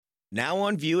Now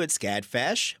on view at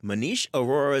SCADFash, Manish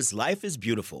Arora's Life is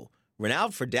Beautiful.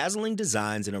 Renowned for dazzling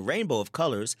designs in a rainbow of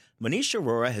colors, Manish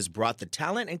Arora has brought the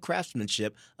talent and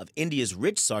craftsmanship of India's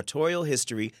rich sartorial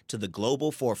history to the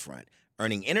global forefront,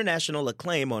 earning international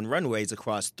acclaim on runways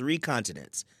across 3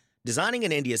 continents. Designing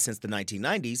in India since the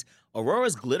 1990s,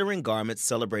 Aurora's glittering garments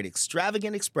celebrate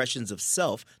extravagant expressions of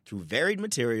self through varied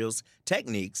materials,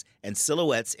 techniques, and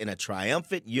silhouettes in a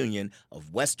triumphant union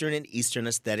of Western and Eastern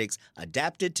aesthetics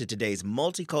adapted to today's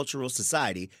multicultural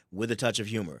society with a touch of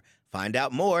humor. Find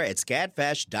out more at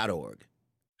scadfash.org.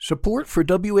 Support for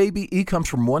WABE comes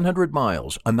from 100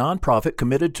 Miles, a nonprofit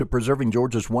committed to preserving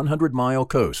Georgia's 100-mile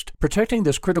coast. Protecting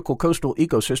this critical coastal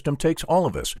ecosystem takes all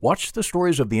of us. Watch the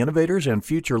stories of the innovators and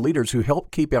future leaders who help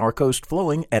keep our coast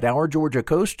flowing at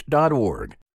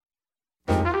OurGeorgiaCoast.org.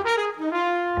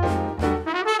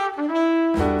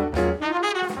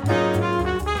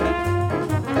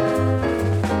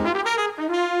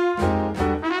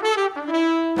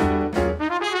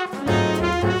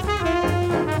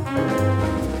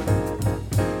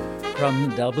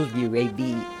 From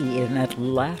WABE in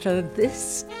Atlanta,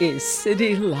 this is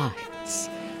City Lights.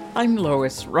 I'm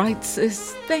Lois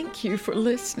Reitzes. Thank you for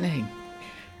listening.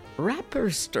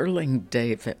 Rapper Sterling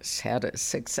Davis had a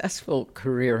successful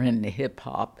career in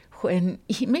hip-hop when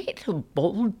he made a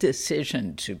bold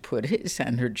decision to put his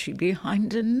energy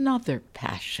behind another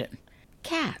passion,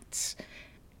 cats.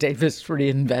 Davis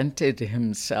reinvented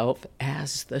himself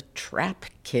as the Trap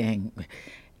King,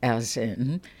 as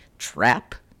in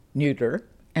trap, neuter,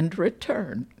 and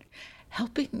return,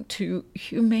 helping to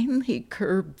humanely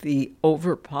curb the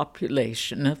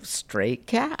overpopulation of stray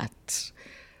cats.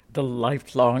 The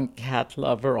lifelong cat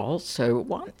lover also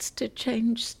wants to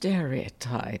change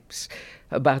stereotypes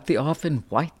about the often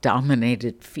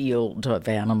white-dominated field of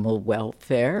animal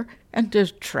welfare and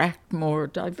attract more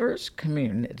diverse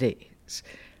communities.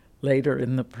 Later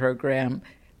in the program,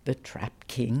 the Trap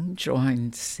King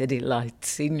joins City Lights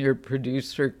senior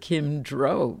producer Kim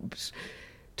Drobes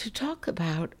to talk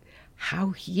about how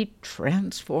he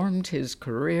transformed his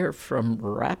career from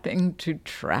rapping to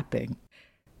trapping.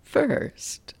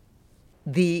 First,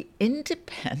 the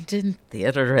independent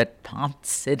theater at Ponce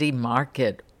City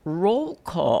Market, Roll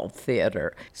Call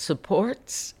Theater,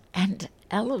 supports and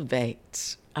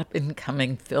elevates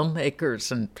up-and-coming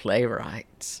filmmakers and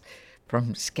playwrights.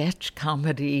 From sketch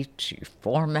comedy to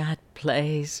format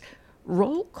plays,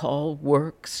 Roll Call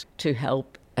works to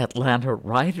help Atlanta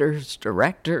writers,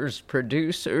 directors,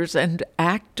 producers, and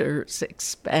actors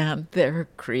expand their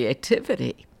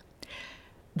creativity.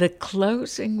 The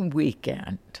closing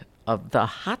weekend of the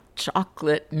Hot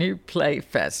Chocolate New Play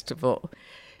Festival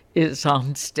is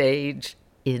on stage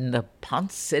in the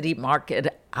Ponce City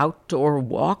Market Outdoor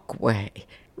Walkway.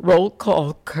 Roll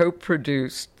Call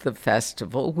co-produced the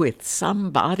festival with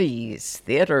Somebody's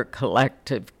Theater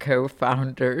Collective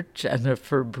co-founder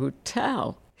Jennifer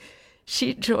Boutel.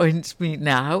 She joins me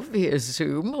now via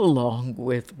Zoom along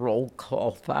with Roll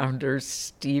Call founder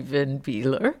Stephen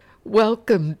Beeler.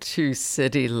 Welcome to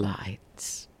City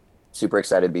Lights. Super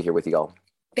excited to be here with you all.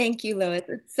 Thank you, Lois.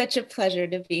 It's such a pleasure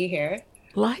to be here.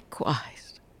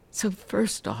 Likewise. So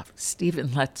first off,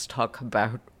 Stephen, let's talk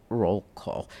about Roll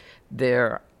Call.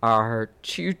 There are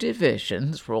 2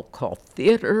 divisions, Roll Call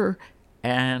Theater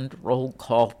and Roll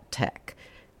Call Tech.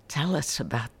 Tell us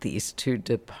about these 2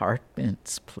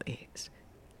 departments, please.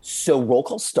 So Roll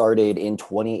Call started in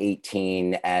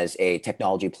 2018 as a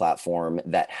technology platform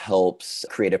that helps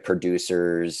creative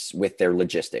producers with their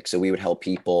logistics. So we would help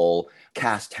people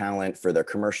cast talent for their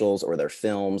commercials or their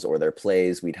films or their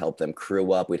plays. We'd help them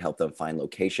crew up. We'd help them find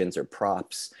locations or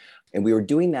props. And we were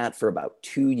doing that for about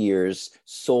 2 years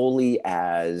solely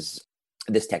as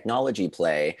this technology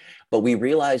play, but we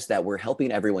realized that we're helping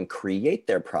everyone create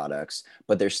their products,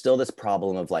 but there's still this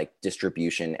problem of like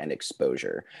distribution and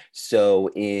exposure.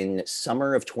 So in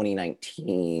summer of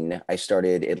 2019, I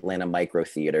started Atlanta Micro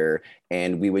Theater,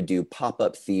 and we would do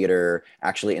pop-up theater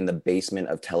actually in the basement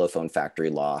of Telephone Factory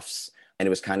lofts. And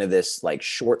it was kind of this like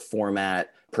short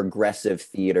format, progressive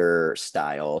theater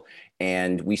style.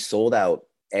 And we sold out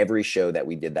every show that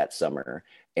we did that summer.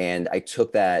 And I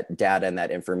took that data and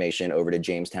that information over to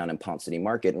Jamestown and Ponce City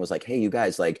Market and was like, hey, you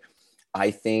guys, like, I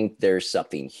think there's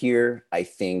something here. I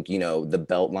think, you know, the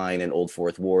Beltline and Old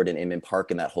Fourth Ward and Inman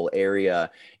Park and that whole area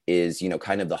is, you know,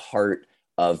 kind of the heart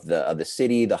of the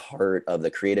city, the heart of the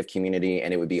creative community.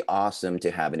 And it would be awesome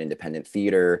to have an independent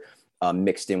theater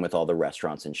mixed in with all the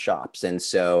restaurants and shops. And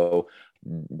so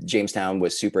Jamestown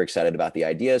was super excited about the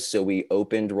idea. So we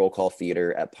opened Roll Call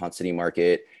Theater at Ponce City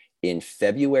Market in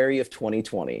February of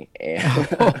 2020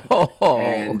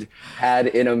 and had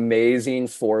an amazing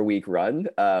 4-week run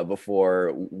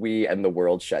before we and the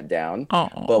world shut down.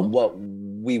 But what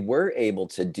we were able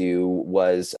to do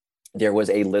was there was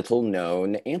a little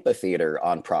known amphitheater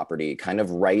on property, kind of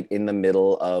right in the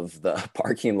middle of the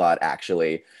parking lot,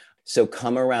 actually. So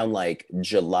come around like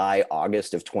July,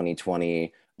 August of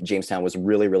 2020, Jamestown was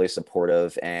really, really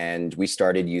supportive. And we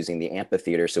started using the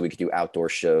amphitheater so we could do outdoor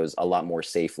shows a lot more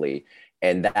safely.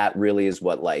 And that really is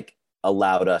what like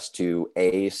allowed us to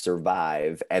A,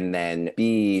 survive, and then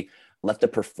B, let the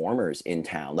performers in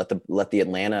town, let the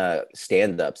Atlanta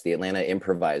stand-ups, the Atlanta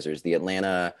improvisers, the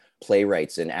Atlanta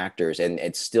playwrights and actors, and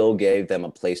it still gave them a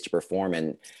place to perform.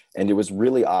 And it was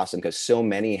really awesome because so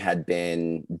many had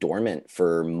been dormant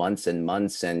for months and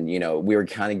months. And, you know, we were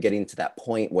kind of getting to that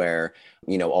point where,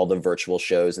 you know, all the virtual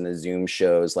shows and the Zoom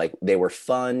shows, like they were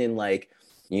fun in like,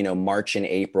 you know, March and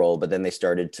April, but then they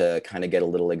started to kind of get a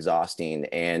little exhausting.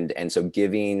 And so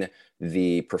giving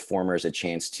the performers a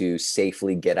chance to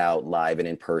safely get out live and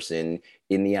in person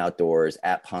in the outdoors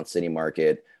at Ponce City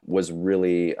Market was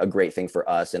really a great thing for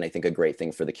us, and I think a great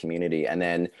thing for the community. And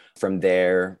then from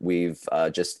there, we've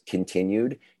just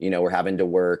continued. You know, we're having to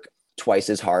work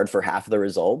twice as hard for half the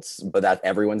results, but that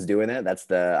everyone's doing it.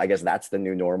 I guess that's the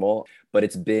new normal. But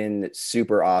it's been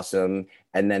super awesome.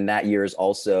 And then that year is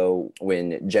also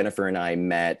when Jennifer and I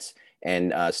met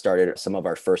and started some of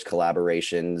our first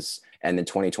collaborations. And then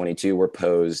 2022, we're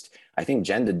posed, I think,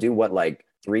 Jen, to do what, like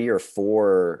 3 or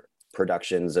 4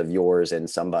 productions of yours and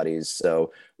somebody's.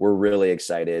 So we're really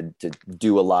excited to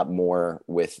do a lot more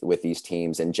with these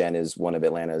teams. And Jen is one of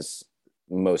Atlanta's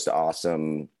most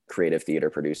awesome creative theater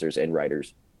producers and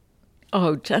writers.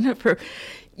 Oh, Jennifer,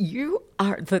 you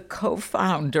are the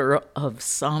co-founder of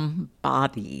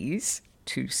Somebodies,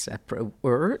 2 separate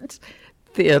words,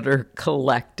 theater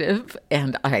collective,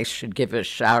 and I should give a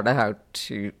shout out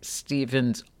to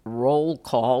Stephen's Roll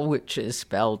Call, which is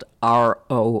spelled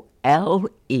ROLE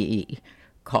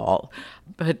call.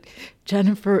 But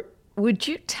Jennifer, would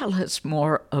you tell us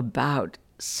more about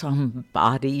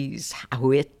Somebodies,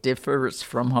 how it differs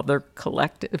from other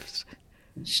collectives?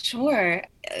 Sure.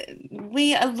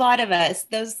 A lot of us,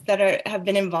 those that have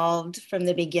been involved from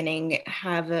the beginning,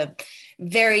 have a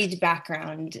varied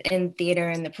background in theater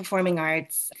and the performing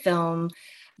arts, film.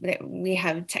 We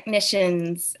have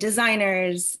technicians,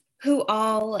 designers who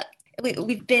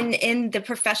we've been in the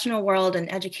professional world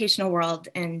and educational world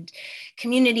and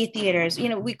community theaters. You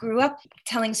know, we grew up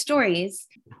telling stories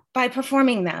by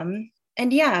performing them.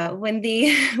 And yeah, when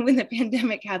the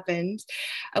pandemic happened,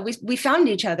 we found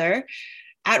each other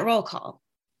at Roll Call.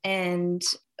 And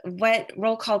what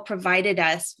Roll Call provided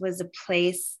us was a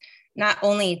place not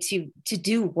only to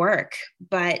do work,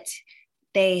 but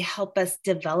they help us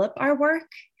develop our work.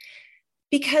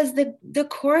 Because the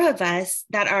core of us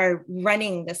that are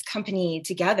running this company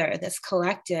together, this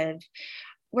collective,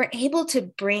 we're able to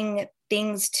bring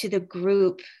things to the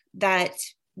group that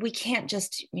we can't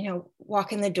just, you know,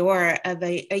 walk in the door of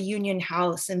a union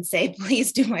house and say,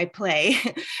 please do my play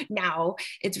now,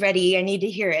 it's ready, I need to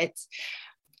hear it.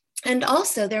 And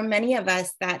also there are many of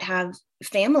us that have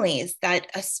families that,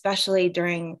 especially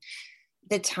during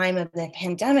the time of the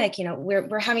pandemic, you know,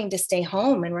 we're having to stay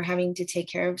home and we're having to take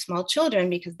care of small children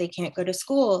because they can't go to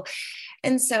school.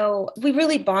 And so we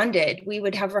really bonded. We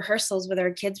would have rehearsals with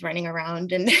our kids running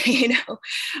around and, you know,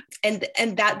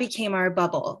 and that became our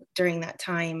bubble during that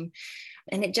time.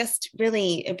 And it just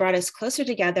it brought us closer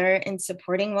together in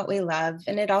supporting what we love.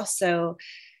 And it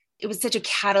was such a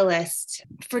catalyst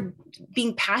for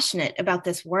being passionate about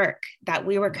this work that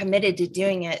we were committed to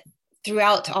doing it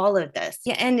throughout all of this.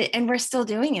 Yeah, and we're still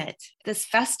doing it. This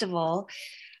festival,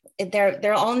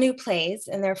 they're all new plays,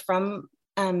 and they're from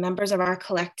members of our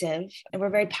collective, and we're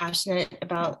very passionate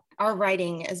about our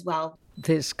writing as well.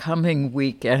 This coming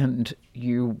weekend,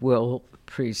 you will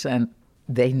present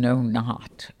They Know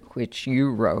Not, which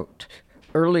you wrote.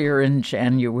 Earlier in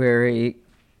January,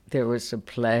 there was a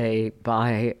play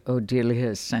by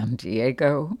Odelia San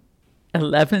Diego,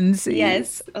 Elevensies.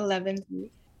 Yes,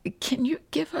 Elevensies. Can you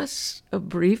give us a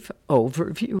brief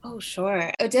overview? Oh,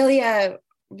 sure. Odelia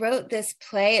wrote this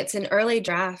play. It's an early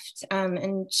draft,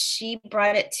 and she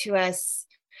brought it to us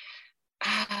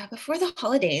before the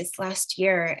holidays last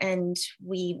year. And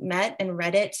we met and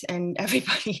read it, and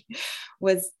everybody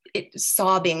was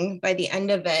sobbing by the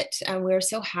end of it. And we were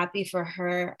so happy for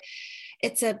her.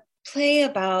 It's a play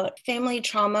about family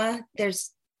trauma.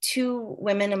 There's 2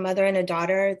 women, a mother and a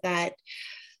daughter, that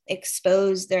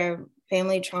expose their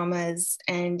family traumas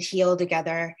and heal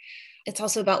together. It's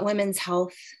also about women's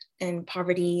health and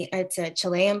poverty. It's a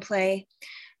Chilean play,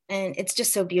 and it's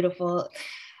just so beautiful.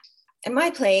 And my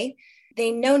play,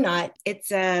 They Know Not,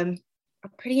 it's a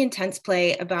pretty intense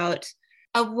play about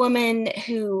a woman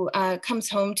who comes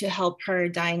home to help her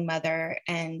dying mother,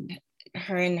 and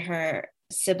her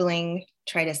sibling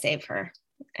try to save her.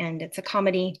 And it's a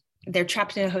comedy. They're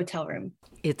trapped in a hotel room.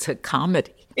 It's a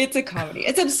comedy. It's a comedy.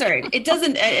 It's absurd.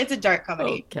 It's a dark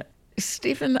comedy. Okay.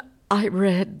 Stephen, I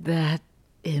read that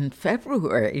in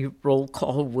February, Roll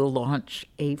Call will launch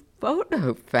a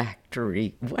photo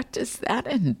factory. What does that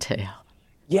entail?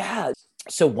 Yeah.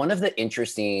 So one of the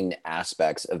interesting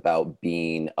aspects about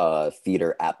being a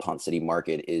theater at Ponce City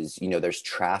Market is, there's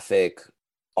traffic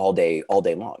all day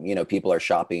long. People are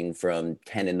shopping from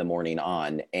 10 in the morning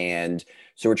on. And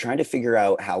so we're trying to figure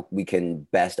out how we can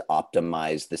best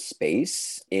optimize the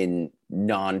space in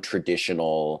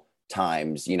non-traditional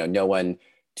times. No one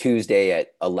Tuesday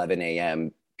at 11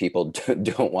 a.m., people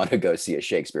don't want to go see a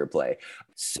Shakespeare play.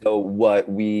 So what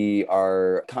we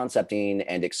are concepting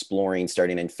and exploring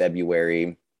starting in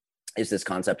February is this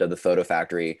concept of the photo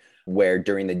factory, where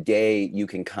during the day you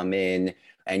can come in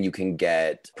and you can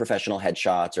get professional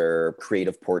headshots or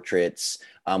creative portraits.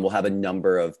 We'll have a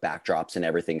number of backdrops and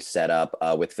everything set up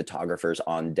with photographers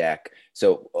on deck.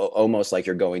 So almost like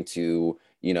you're going to,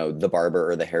 the barber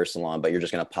or the hair salon, but you're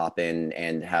just going to pop in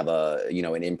and have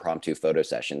an impromptu photo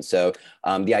session. So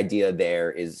the idea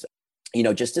there is,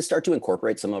 just to start to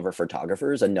incorporate some of our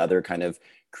photographers, another kind of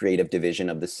creative division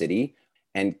of the city.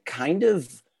 And kind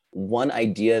of one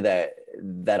idea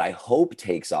that I hope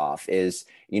takes off is,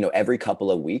 every couple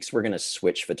of weeks, we're going to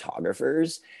switch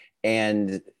photographers.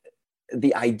 And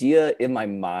the idea in my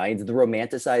mind, the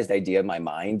romanticized idea in my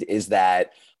mind, is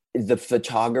that the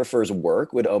photographer's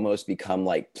work would almost become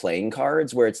like playing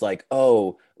cards, where it's like,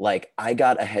 oh, like I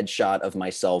got a headshot of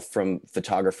myself from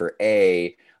photographer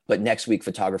A, but next week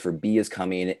photographer B is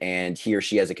coming and he or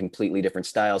she has a completely different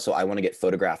style. So I want to get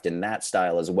photographed in that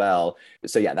style as well.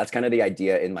 So yeah, that's kind of the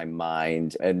idea in my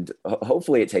mind, and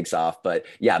hopefully it takes off. But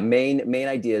yeah, main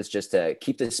idea is just to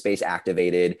keep the space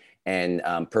activated and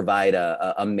provide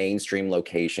a mainstream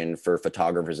location for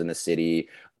photographers in the city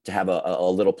to have a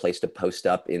little place to post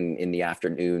up in the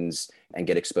afternoons and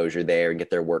get exposure there and get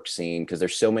their work seen. Because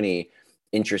there's so many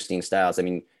interesting styles. I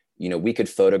mean, we could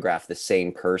photograph the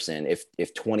same person.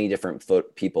 If 20 different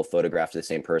people photographed the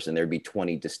same person, there'd be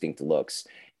 20 distinct looks.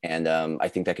 And I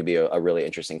think that could be a really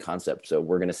interesting concept. So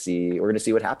we're gonna see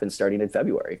what happens starting in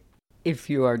February. If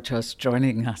you are just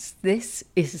joining us, this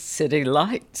is City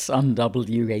Lights on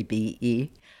WABE.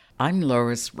 I'm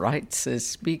Lois Reitzes,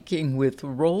 speaking with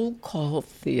Roll Call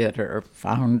Theater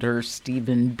founder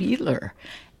Stephen Beeler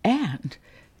and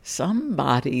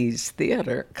Somebody's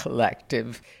Theater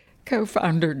Collective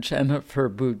co-founder Jennifer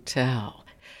Boutel.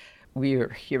 We are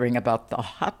hearing about the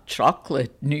Hot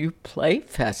Chocolate New Play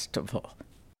Festival.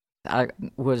 I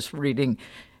was reading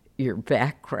your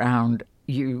background.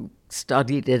 You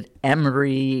studied at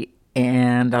Emory,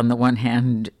 and on the one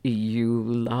hand, you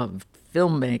loved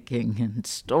filmmaking and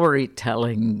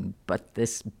storytelling, but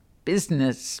this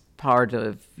business part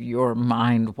of your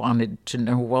mind wanted to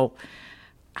know, well,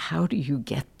 how do you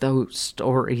get those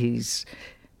stories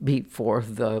before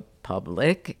the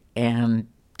public and,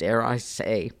 dare I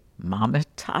say,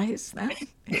 monetize them?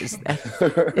 Is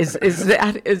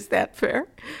that fair?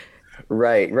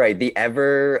 Right. The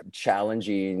ever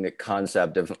challenging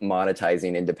concept of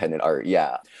monetizing independent art.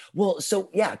 Yeah. Well, so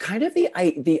yeah, kind of the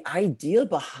idea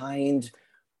behind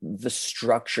the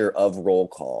structure of Roll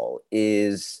Call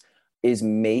is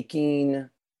making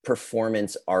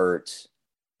performance art,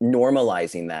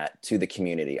 normalizing that to the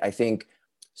community. I think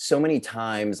so many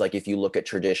times, like if you look at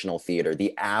traditional theater,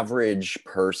 the average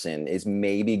person is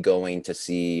maybe going to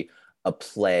see a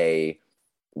play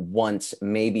once,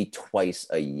 maybe twice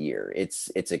a year. It's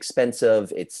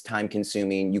expensive, it's time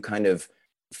consuming. You kind of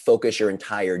focus your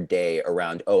entire day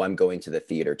around, oh, I'm going to the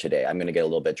theater today. I'm going to get a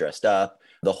little bit dressed up.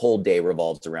 The whole day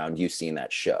revolves around you seeing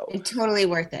that show. It's totally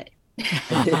worth it.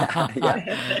 yeah.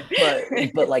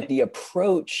 But like the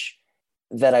approach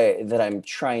that I'm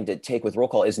trying to take with Roll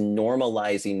Call is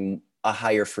normalizing a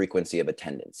higher frequency of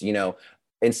attendance.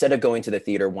 Instead of going to the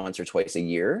theater once or twice a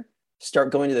year,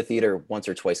 start going to the theater once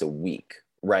or twice a week,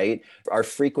 right? Our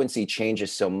frequency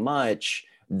changes so much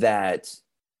that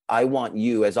I want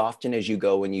you, as often as you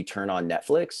go when you turn on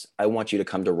Netflix, I want you to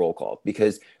come to Roll Call,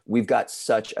 because we've got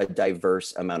such a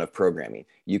diverse amount of programming.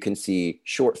 You can see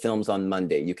short films on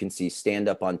Monday. You can see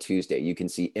stand-up on Tuesday. You can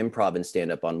see improv and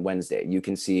stand-up on Wednesday. You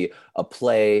can see a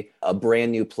play, a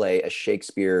brand new play, a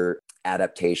Shakespeare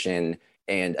adaptation,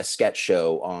 and a sketch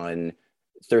show on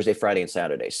Thursday, Friday, and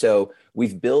Saturday. So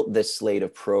we've built this slate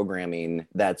of programming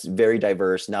that's very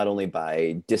diverse, not only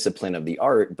by discipline of the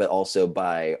art, but also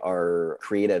by our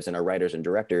creatives and our writers and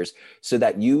directors, so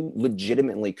that you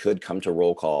legitimately could come to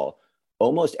Roll Call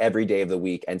almost every day of the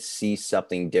week and see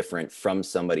something different from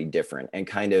somebody different, and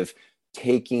kind of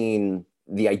taking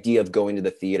the idea of going to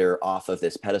the theater off of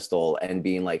this pedestal and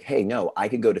being like, hey, no, I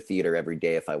could go to theater every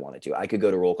day if I wanted to. I could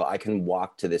go to Roll Call. I can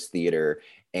walk to this theater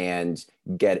and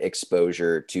get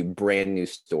exposure to brand new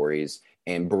stories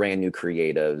and brand new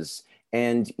creatives.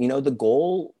 And, the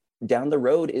goal down the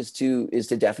road is to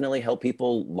definitely help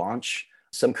people launch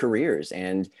some careers.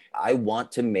 And I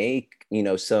want to make,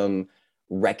 some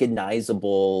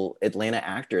recognizable Atlanta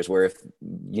actors, where if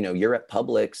you're at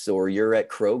Publix or you're at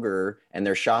Kroger and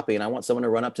they're shopping, I want someone to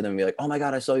run up to them and be like, oh my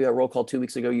God, I saw you at Roll Call 2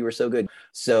 weeks ago, you were so good.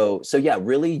 So yeah,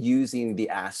 really using the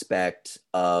aspect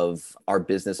of our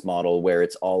business model where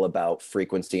it's all about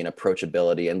frequency and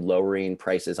approachability and lowering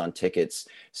prices on tickets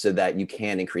so that you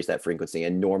can increase that frequency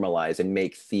and normalize and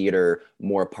make theater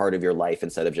more a part of your life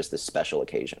instead of just this special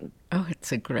occasion. Oh,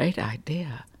 it's a great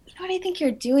idea. What I think you're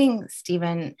doing,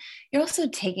 Stephen, you're also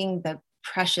taking the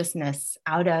preciousness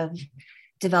out of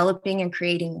developing and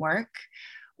creating work,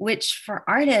 which for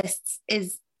artists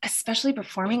is, especially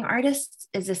performing artists,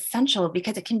 is essential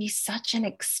because it can be such an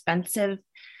expensive,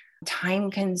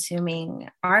 time-consuming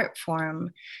art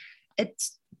form.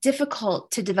 It's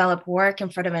difficult to develop work in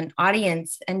front of an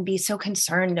audience and be so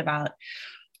concerned about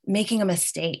making a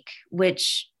mistake,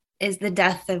 which is the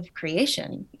death of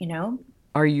creation,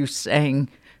 Are you saying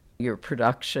your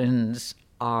productions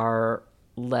are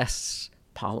less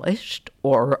polished,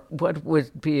 or what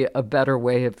would be a better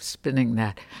way of spinning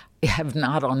that? Have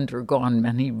not undergone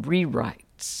many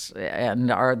rewrites,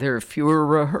 and are there fewer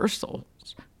rehearsals?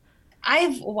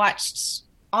 I've watched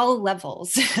all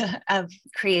levels of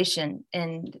creation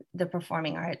in the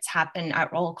performing arts happen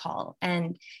at Roll Call,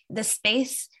 and the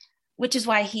space, which is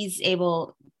why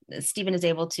Stephen is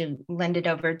able to lend it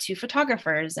over to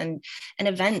photographers and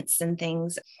events and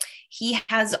things. He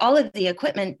has all of the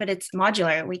equipment, but it's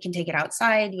modular. We can take it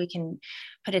outside, we can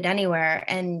put it anywhere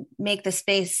and make the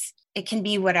space, it can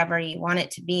be whatever you want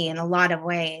it to be in a lot of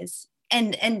ways.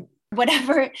 And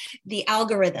whatever the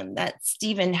algorithm that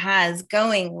Stephen has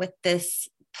going with this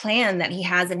plan that he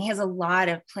has, and he has a lot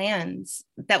of plans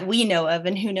that we know of,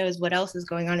 and who knows what else is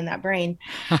going on in that brain.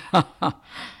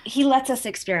 He lets us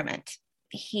experiment.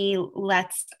 He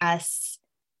lets us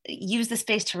use the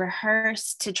space to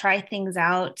rehearse, to try things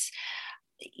out.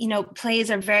 Plays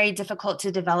are very difficult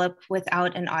to develop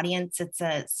without an audience. It's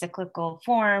a cyclical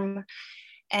form.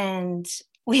 And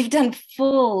we've done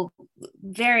full,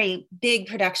 very big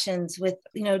productions with,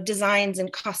 designs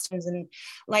and costumes and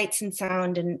lights and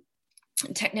sound and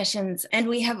technicians. And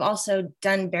we have also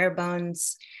done bare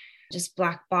bones, just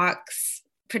black box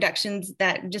productions,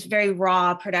 that just very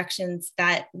raw productions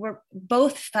that were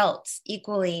both felt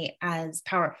equally as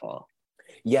powerful.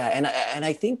 Yeah. And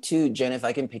I think too, Jen, if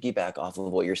I can piggyback off of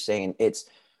what you're saying, it's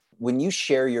when you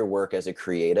share your work as a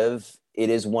creative, it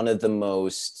is one of the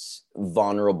most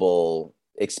vulnerable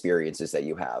experiences that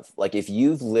you have. Like if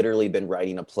you've literally been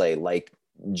writing a play, like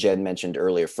Jen mentioned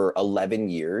earlier, for 11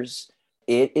 years,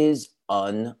 it is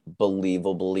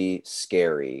unbelievably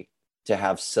scary to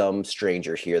have some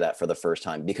stranger hear that for the first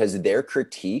time, because their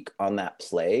critique on that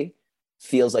play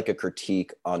feels like a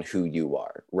critique on who you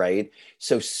are, right?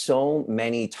 So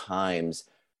many times,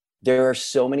 there are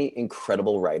so many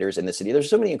incredible writers in the city. There's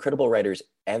so many incredible writers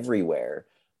everywhere,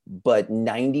 but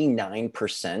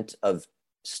 99% of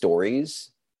stories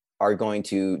are going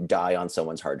to die on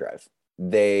someone's hard drive.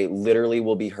 They literally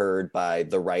will be heard by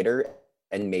the writer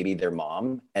and maybe their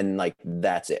mom, and like,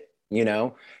 that's it,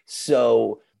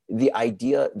 So the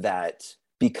idea that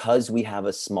because we have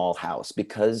a small house,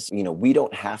 because, we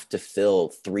don't have to fill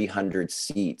 300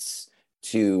 seats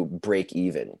to break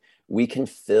even, we can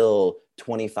fill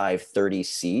 25, 30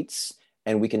 seats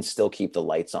and we can still keep the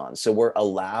lights on. So we're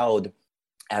allowed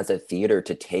as a theater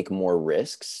to take more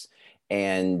risks.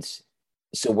 And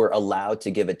so we're allowed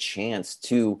to give a chance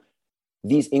to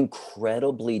these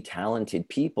incredibly talented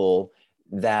people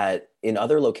that in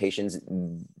other locations,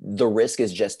 the risk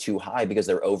is just too high because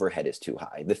their overhead is too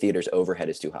high. The theater's overhead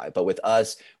is too high. But with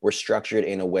us, we're structured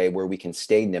in a way where we can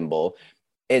stay nimble.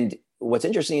 And what's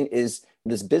interesting is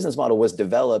this business model was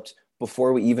developed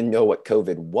before we even know what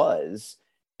COVID was.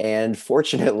 And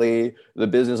fortunately, the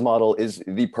business model is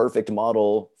the perfect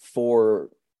model for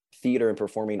theater and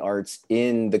performing arts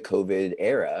in the COVID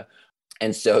era.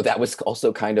 And so that was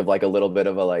also kind of like a little bit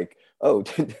of a like, oh,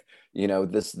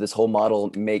 this whole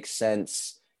model makes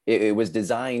sense it was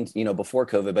designed, before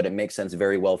COVID, but it makes sense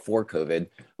very well for COVID,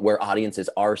 where audiences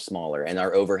are smaller and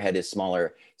our overhead is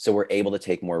smaller. So we're able to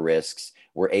take more risks.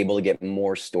 We're able to get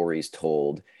more stories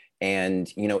told.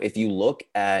 And, if you look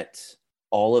at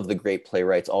all of the great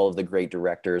playwrights, all of the great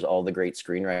directors, all the great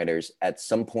screenwriters, at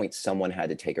some point, someone had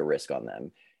to take a risk on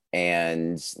them.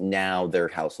 And now they're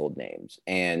household names.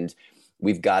 And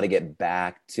we've got to get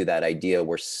back to that idea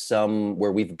where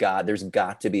there's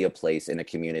got to be a place in a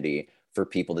community for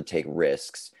people to take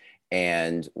risks.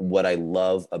 And what I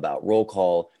love about Roll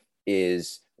Call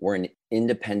is we're an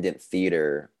independent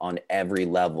theater on every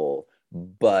level,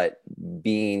 but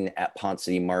being at Ponce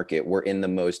City Market, we're in the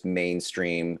most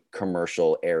mainstream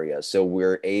commercial area. So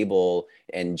we're able,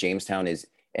 and Jamestown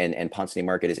and Ponce City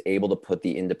Market is able to put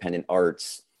the independent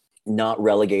arts not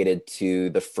relegated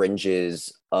to the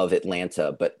fringes of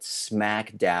Atlanta, but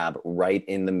smack dab right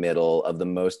in the middle of the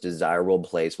most desirable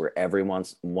place where everyone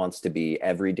wants to be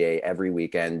every day, every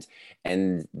weekend.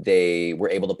 And they were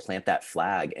able to plant that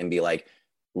flag and be like,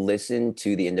 listen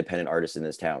to the independent artists in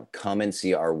this town. Come and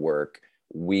see our work.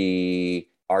 We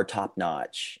are top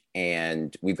notch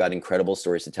and we've got incredible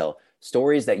stories to tell.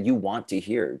 Stories that you want to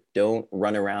hear. Don't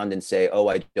run around and say, oh,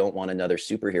 I don't want another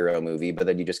superhero movie, but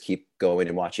then you just keep going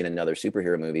and watching another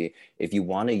superhero movie. If you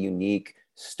want a unique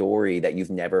story that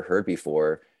you've never heard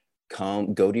before,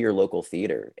 go to your local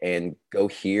theater and go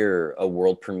hear a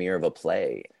world premiere of a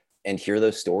play and hear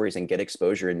those stories and get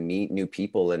exposure and meet new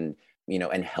people and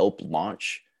help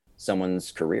launch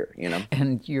someone's career,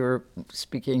 And you're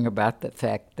speaking about the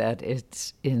fact that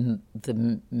it's in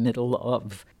the middle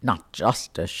of not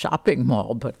just a shopping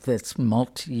mall, but this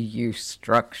multi-use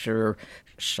structure,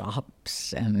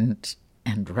 shops and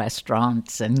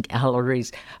restaurants and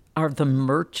galleries. Are the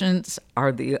merchants,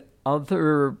 are the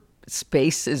other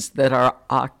spaces that are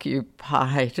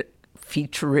occupied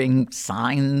featuring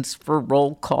signs for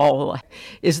Roll Call?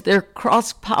 Is there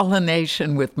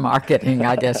cross-pollination with marketing?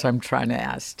 I guess I'm trying to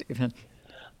ask, Stephen.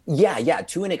 Yeah,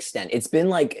 to an extent. It's been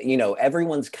like,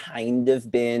 everyone's kind of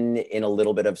been in a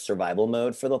little bit of survival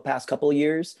mode for the past couple of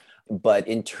years. But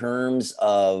in terms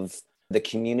of the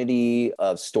community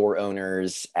of store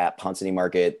owners at Ponce City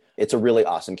Market, it's a really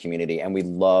awesome community and we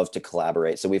love to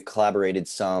collaborate. So we've collaborated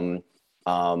some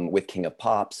with King of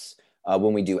Pops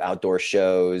when we do outdoor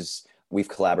shows. We've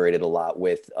collaborated a lot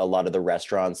with a lot of the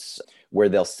restaurants where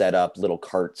they'll set up little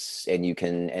carts and you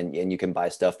can buy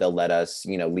stuff. They'll let us,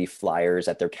 leave flyers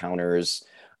at their counters.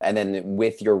 And then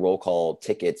with your Roll Call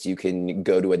tickets, you can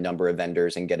go to a number of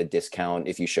vendors and get a discount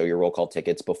if you show your Roll Call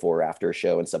tickets before or after a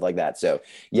show and stuff like that. So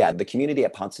yeah, the community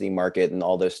at Ponce City Market and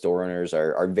all those store owners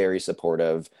are very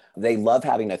supportive. They love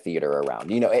having a theater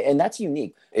around, and that's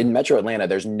unique. In Metro Atlanta,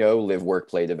 there's no live, work,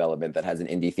 play development that has an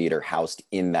indie theater housed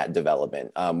in that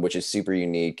development, which is super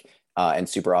unique and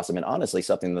super awesome. And honestly,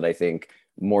 something that I think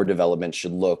more development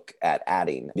should look at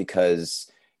adding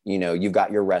because you've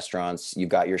got your restaurants, you've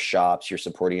got your shops, you're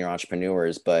supporting your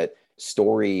entrepreneurs, but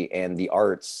story and the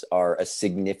arts are a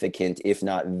significant, if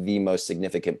not the most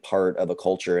significant part of a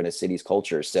culture and a city's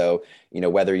culture. So,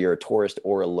 whether you're a tourist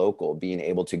or a local, being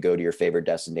able to go to your favorite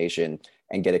destination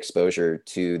and get exposure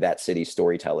to that city's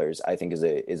storytellers, I think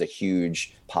is a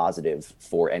huge positive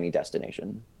for any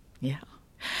destination. Yeah.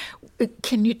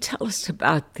 Can you tell us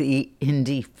about the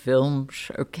Indie Film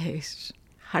Showcase?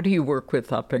 How do you work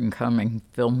with up-and-coming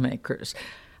filmmakers?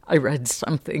 I read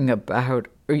something about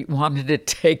you wanted to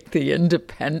take the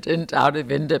independent out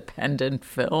of independent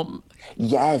film.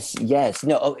 Yes.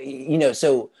 No,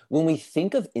 so when we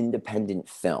think of independent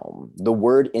film, the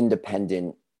word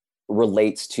independent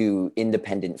relates to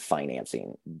independent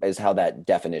financing is how that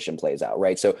definition plays out,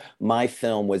 right? So my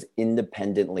film was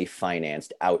independently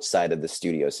financed outside of the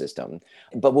studio system.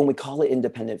 But when we call it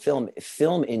independent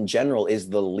film in general is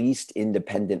the least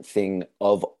independent thing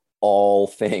of all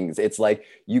things. It's like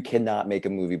you cannot make a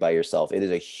movie by yourself. It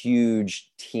is a huge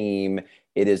team.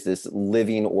 It is this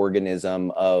living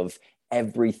organism of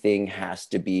everything has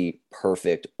to be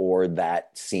perfect or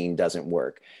that scene doesn't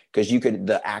work. Because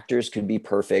the actors could be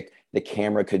perfect, the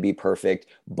camera could be perfect,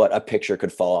 but a picture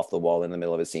could fall off the wall in the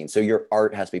middle of a scene. So your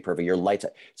art has to be perfect, your lights.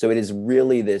 So it is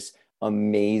really this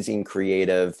amazing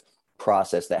creative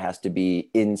process that has to be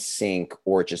in sync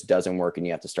or it just doesn't work and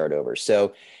you have to start over.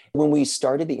 So when we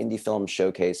started the Indie Film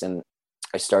Showcase, and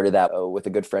I started that with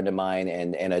a good friend of mine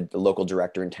and a local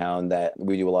director in town that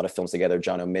we do a lot of films together,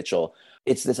 John O'Mitchell.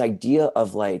 It's this idea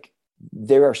of like,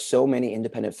 there are so many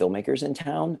independent filmmakers in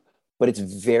town, but it's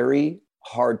very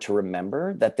hard to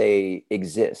remember that they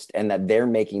exist and that they're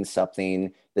making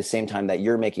something the same time that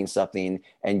you're making something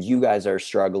and you guys are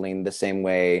struggling the same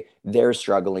way they're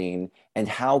struggling. And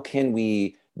how can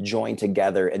we join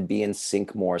together and be in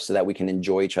sync more so that we can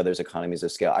enjoy each other's economies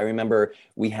of scale. I remember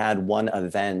we had one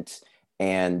event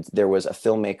and there was a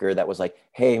filmmaker that was like,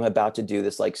 hey, I'm about to do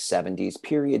this like 70s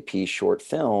period piece short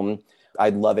film.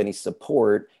 I'd love any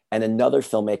support. And another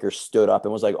filmmaker stood up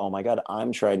and was like, oh my God,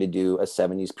 I'm trying to do a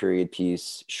 70s period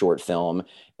piece short film.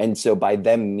 And so by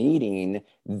them meeting,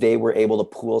 they were able to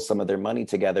pool some of their money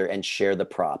together and share the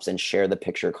props and share the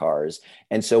picture cars.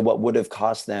 And so what would have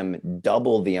cost them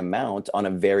double the amount on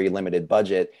a very limited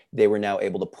budget, they were now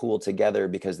able to pool together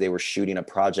because they were shooting a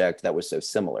project that was so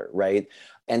similar, right?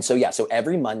 And so, so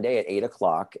every Monday at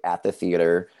 8:00 at the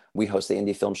theater, we host the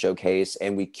Indie Film Showcase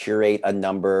and we curate a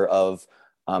number of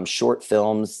short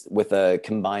films with a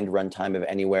combined runtime of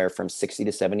anywhere from 60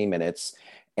 to 70 minutes.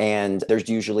 And there's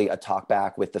usually a talk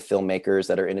back with the filmmakers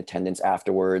that are in attendance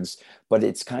afterwards. But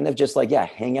it's kind of just like,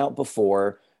 hang out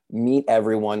before, meet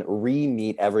everyone,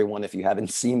 re-meet everyone if you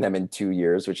haven't seen them in 2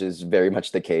 years, which is very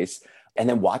much the case. And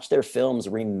then watch their films.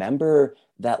 Remember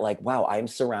that, like, wow, I'm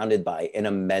surrounded by an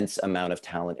immense amount of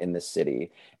talent in this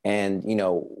city. And,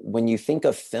 when you think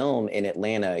of film in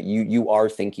Atlanta, you are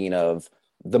thinking of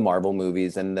the Marvel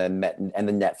movies and the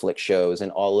Netflix shows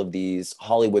and all of these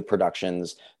Hollywood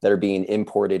productions that are being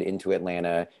imported into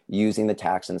Atlanta using the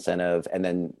tax incentive and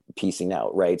then piecing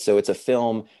out, right? So it's a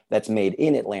film that's made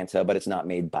in Atlanta, but it's not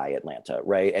made by Atlanta,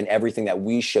 right? And everything that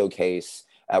we showcase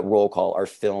at Roll Call are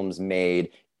films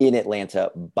made in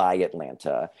Atlanta by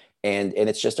Atlanta. And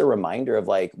it's just a reminder of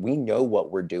like, we know what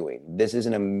we're doing. This is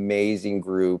an amazing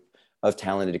group of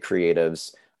talented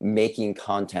creatives making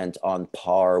content on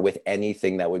par with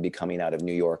anything that would be coming out of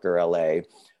New York or LA,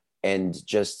 and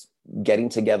just getting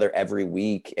together every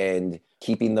week and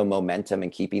keeping the momentum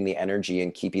and keeping the energy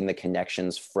and keeping the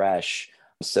connections fresh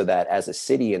so that as a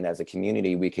city and as a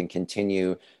community, we can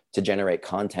continue to generate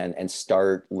content and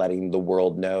start letting the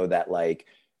world know that, like,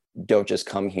 don't just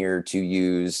come here to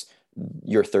use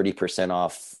your 30%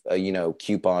 off,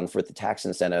 coupon for the tax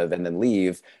incentive and then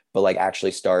leave, but like actually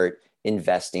start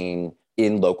investing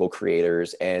in local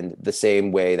creators. And the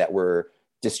same way that we're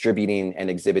distributing and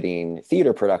exhibiting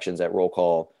theater productions at Roll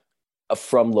Call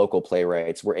from local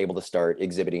playwrights, we're able to start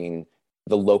exhibiting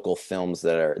the local films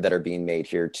that are being made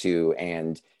here too.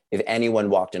 And if anyone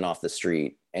walked in off the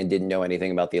street and didn't know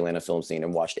anything about the Atlanta film scene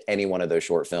and watched any one of those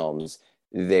short films,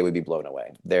 they would be blown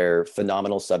away. They're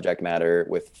phenomenal subject matter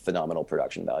with phenomenal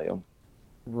production value.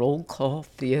 Roll Call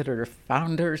Theater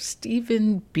founder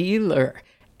Stephen Beeler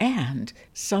and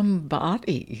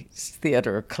Somebody's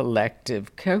Theater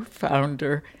Collective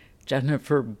co-founder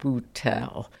Jennifer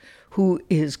Boutel, who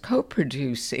is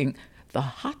co-producing the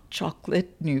Hot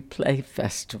Chocolate New Play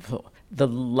Festival. The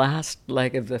last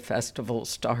leg of the festival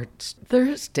starts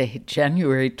Thursday,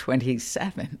 January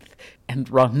 27th, and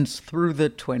runs through the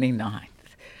 29th.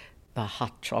 The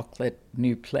Hot Chocolate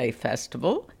New Play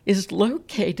Festival is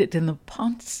located in the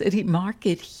Ponce City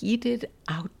Market heated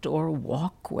outdoor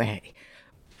walkway.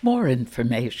 More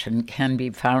information can be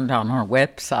found on our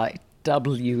website,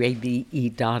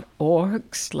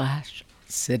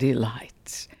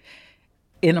 wabe.org/citylights.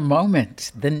 In a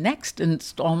moment, the next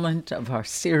installment of our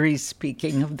series,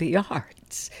 Speaking of the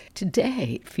Arts,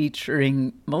 today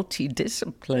featuring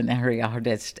multidisciplinary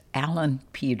artist Alan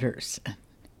Peterson.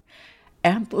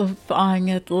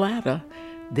 Amplifying Atlanta,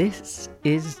 this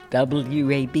is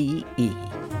WABE.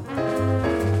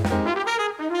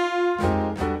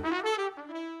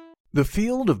 The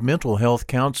field of mental health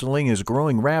counseling is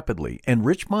growing rapidly, and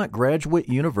Richmont Graduate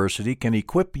University can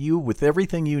equip you with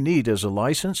everything you need as a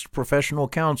licensed professional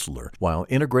counselor while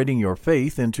integrating your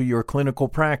faith into your clinical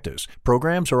practice.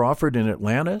 Programs are offered in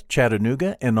Atlanta,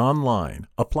 Chattanooga, and online.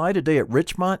 Apply today at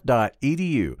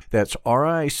richmont.edu. That's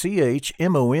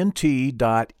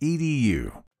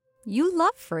RICHMONT.edu. You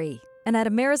love free, and at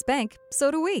Ameris Bank,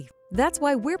 so do we. That's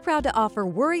why we're proud to offer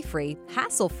worry-free,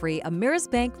 hassle-free Ameris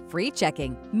Bank free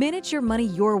checking. Manage your money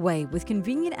your way with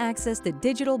convenient access to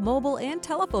digital, mobile, and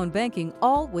telephone banking,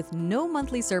 all with no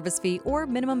monthly service fee or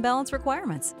minimum balance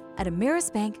requirements. At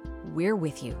Ameris Bank, we're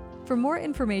with you. For more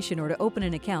information or to open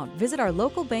an account, visit our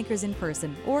local bankers in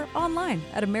person or online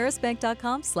at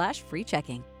amerisbank.com/free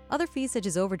checking. Other fees such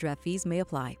as overdraft fees may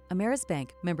apply. Ameris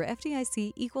Bank, member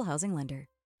FDIC, equal housing lender.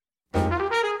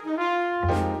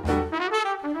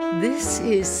 This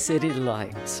is City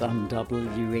Lights on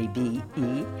WABE.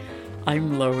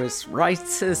 I'm Lois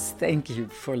Reitzes. Thank you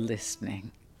for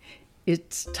listening.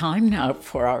 It's time now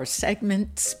for our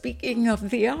segment, Speaking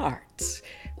of the Arts,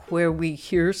 where we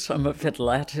hear some of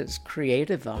Atlanta's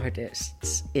creative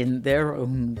artists in their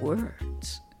own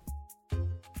words.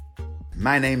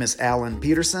 My name is Alan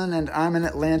Peterson, and I'm an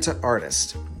Atlanta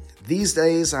artist. These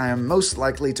days, I am most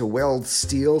likely to weld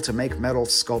steel to make metal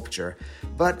sculpture,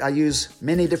 but I use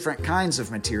many different kinds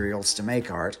of materials to make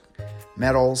art.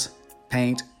 Metals,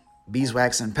 paint,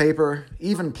 beeswax and paper,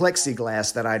 even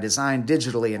plexiglass that I design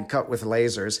digitally and cut with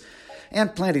lasers,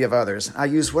 and plenty of others. I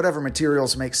use whatever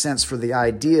materials make sense for the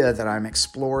idea that I'm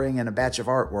exploring in a batch of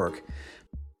artwork.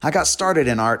 I got started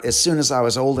in art as soon as I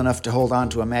was old enough to hold on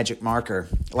to a magic marker,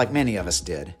 like many of us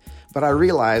did. But I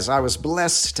realized I was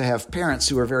blessed to have parents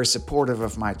who were very supportive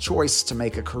of my choice to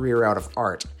make a career out of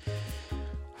art.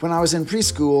 When I was in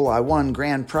preschool, I won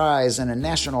grand prize in a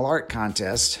national art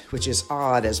contest, which is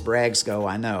odd as brags go,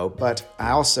 I know, but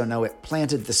I also know it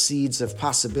planted the seeds of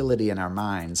possibility in our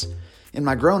minds. In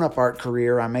my grown-up art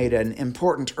career, I made an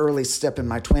important early step in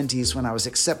my 20s when I was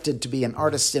accepted to be an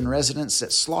artist in residence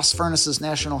at Sloss Furnaces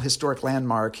National Historic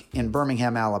Landmark in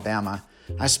Birmingham, Alabama.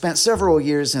 I spent several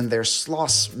years in their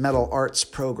Sloss Metal Arts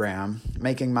program,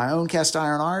 making my own cast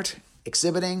iron art,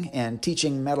 exhibiting, and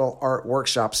teaching metal art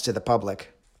workshops to the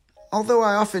public. Although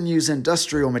I often use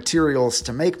industrial materials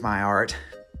to make my art,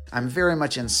 I'm very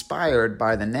much inspired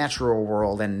by the natural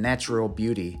world and natural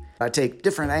beauty. I take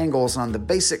different angles on the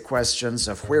basic questions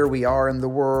of where we are in the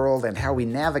world and how we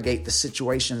navigate the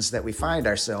situations that we find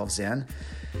ourselves in.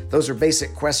 Those are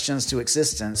basic questions to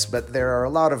existence, but there are a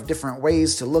lot of different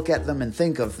ways to look at them and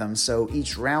think of them, so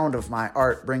each round of my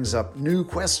art brings up new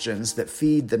questions that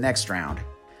feed the next round.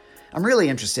 I'm really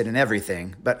interested in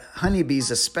everything, but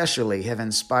honeybees especially have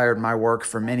inspired my work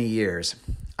for many years.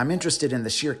 I'm interested in the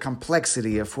sheer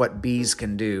complexity of what bees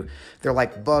can do. They're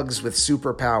like bugs with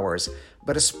superpowers,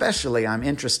 but especially I'm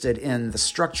interested in the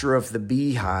structure of the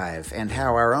beehive and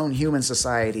how our own human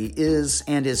society is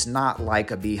and is not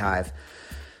like a beehive.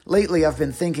 Lately, I've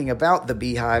been thinking about the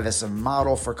beehive as a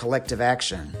model for collective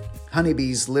action.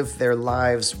 Honeybees live their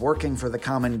lives working for the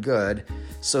common good,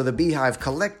 so the beehive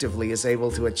collectively is able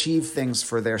to achieve things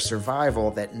for their survival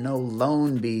that no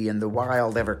lone bee in the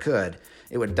wild ever could.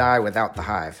 It would die without the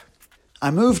hive.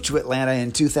 I moved to Atlanta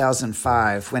in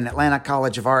 2005 when Atlanta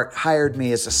College of Art hired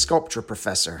me as a sculpture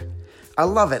professor. I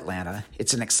love Atlanta.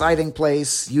 It's an exciting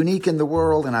place, unique in the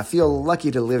world, and I feel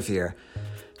lucky to live here.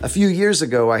 A few years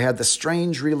ago, I had the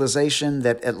strange realization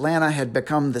that Atlanta had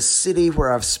become the city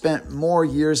where I've spent more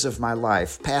years of my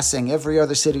life, passing every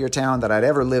other city or town that I'd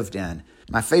ever lived in.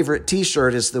 My favorite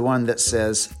t-shirt is the one that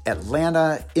says,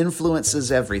 "Atlanta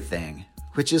influences everything,"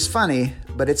 which is funny,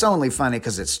 but it's only funny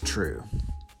because it's true.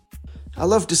 I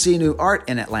love to see new art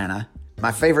in Atlanta.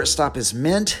 My favorite stop is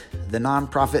Mint, the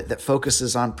nonprofit that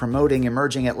focuses on promoting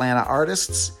emerging Atlanta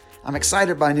artists. I'm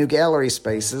excited by new gallery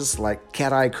spaces like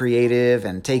Cat Eye Creative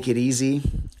and Take It Easy,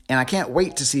 and I can't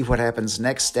wait to see what happens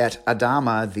next at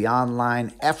Adama, the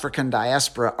online African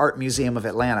Diaspora Art Museum of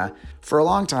Atlanta. For a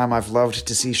long time, I've loved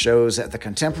to see shows at the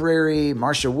Contemporary,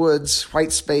 Marcia Woods,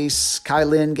 White Space, Kai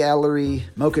Lin Gallery,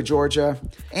 Mocha, Georgia,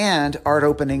 and art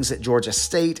openings at Georgia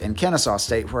State and Kennesaw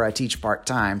State, where I teach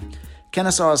part-time.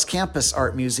 Kennesaw's campus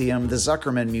art museum, the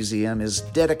Zuckerman Museum, is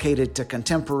dedicated to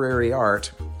contemporary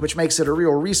art, which makes it a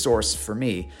real resource for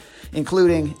me,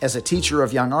 including as a teacher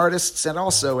of young artists and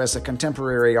also as a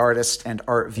contemporary artist and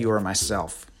art viewer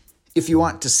myself. If you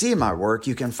want to see my work,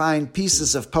 you can find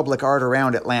pieces of public art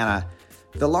around Atlanta.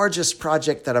 The largest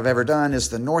project that I've ever done is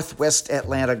the Northwest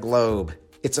Atlanta Globe.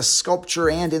 It's a sculpture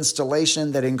and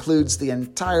installation that includes the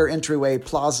entire entryway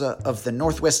plaza of the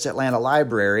Northwest Atlanta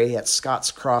Library at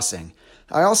Scotts Crossing.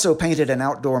 I also painted an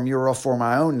outdoor mural for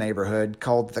my own neighborhood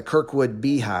called the Kirkwood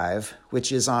Beehive, which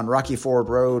is on Rocky Ford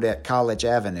Road at College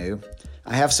Avenue.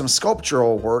 I have some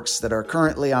sculptural works that are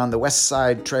currently on the West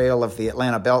Side Trail of the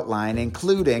Atlanta Beltline,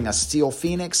 including a steel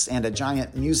phoenix and a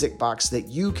giant music box that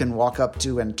you can walk up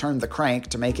to and turn the crank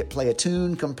to make it play a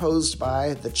tune composed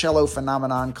by the cello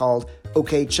phenomenon called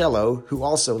OK Cello, who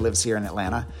also lives here in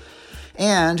Atlanta.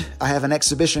 And I have an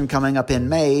exhibition coming up in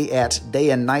May at Day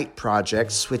and Night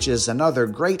Projects, which is another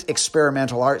great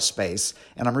experimental art space,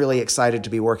 and I'm really excited to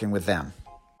be working with them.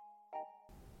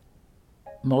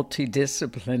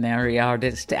 Multidisciplinary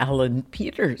artist Alan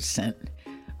Peterson.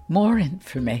 More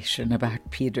information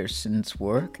about Peterson's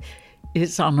work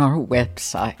is on our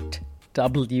website,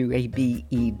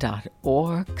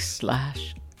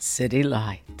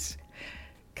 wabe.org/citylights.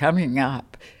 Coming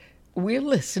up, we'll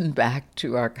listen back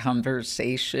to our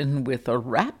conversation with a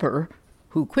rapper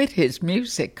who quit his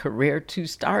music career to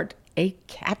start a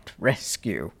cat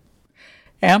rescue.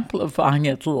 Amplifying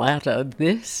Atlanta,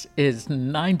 this is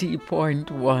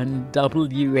 90.1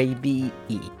 WABE.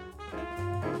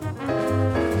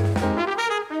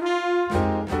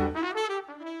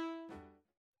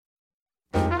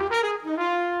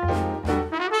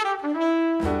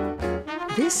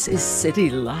 This This is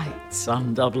City Lights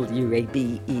on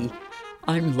WABE.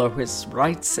 I'm Lois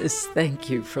Reitzes. Thank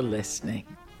you for listening.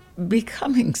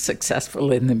 Becoming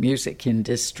successful in the music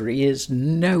industry is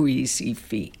no easy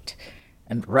feat,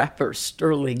 and rapper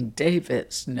Sterling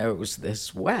Davis knows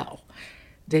this well.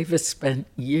 Davis spent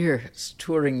years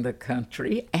touring the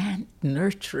country and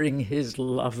nurturing his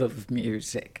love of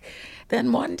music.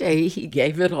 Then one day he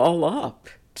gave it all up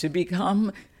to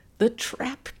become the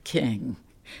Trap King.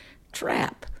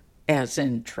 Trap, as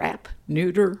in trap,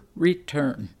 neuter,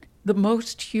 return. The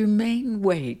most humane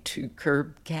way to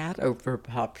curb cat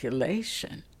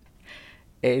overpopulation.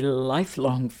 A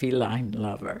lifelong feline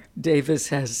lover, Davis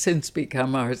has since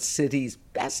become our city's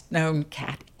best-known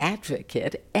cat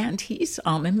advocate, and he's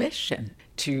on a mission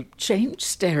to change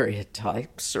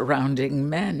stereotypes surrounding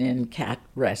men in cat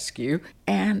rescue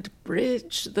and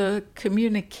bridge the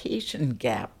communication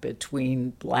gap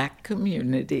between Black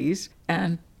communities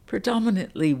and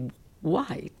predominantly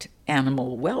white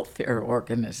animal welfare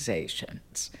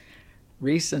organizations.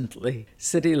 Recently,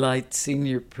 City Lights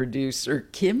senior producer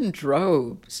Kim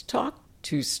Drobes talked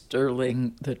to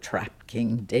Sterling the Trap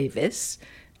King Davis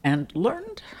and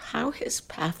learned how his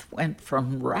path went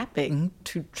from rapping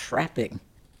to trapping.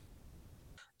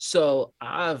 So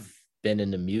I've been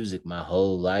into music my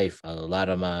whole life. A lot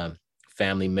of my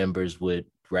family members would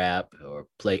rap or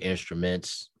play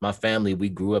instruments. My family, we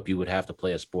grew up, you would have to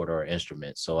play a sport or an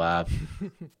instrument. So I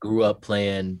grew up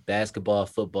playing basketball,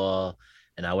 football,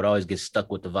 and I would always get stuck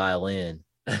with the violin.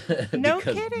 No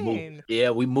kidding.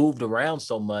 We moved around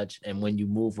so much. And when you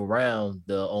move around,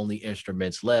 the only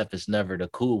instruments left is never the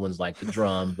cool ones like the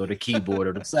drums or the keyboard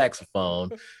or the saxophone.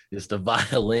 It's the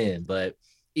violin. But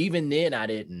even then, I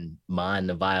didn't mind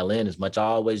the violin as much. I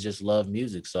always just loved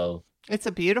music. So it's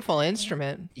a beautiful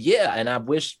instrument. Yeah. And I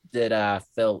wish that I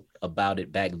felt about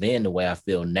it back then the way I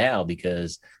feel now,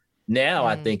 because now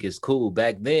I think it's cool.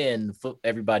 Back then,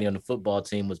 everybody on the football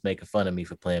team was making fun of me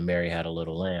for playing Mary Had a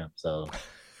Little Lamb. So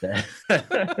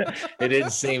it didn't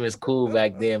seem as cool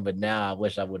back then, but now I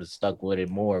wish I would have stuck with it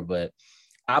more. But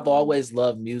I've always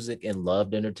loved music and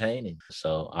loved entertaining.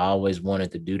 So I always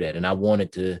wanted to do that. And I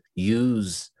wanted to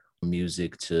use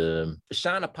music to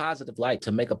shine a positive light,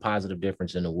 to make a positive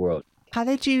difference in the world. How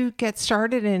did you get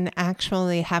started in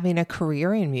actually having a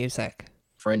career in music?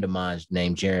 Friend of mine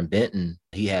named Jaron Benton,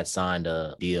 he had signed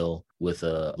a deal with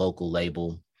a local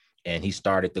label, and he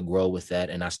started to grow with that.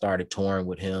 And I started touring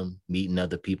with him, meeting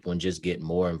other people, and just getting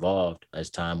more involved as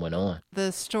time went on.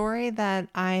 The story that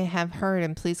I have heard,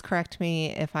 and please correct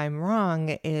me if I'm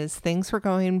wrong, is things were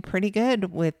going pretty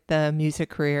good with the music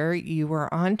career. You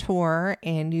were on tour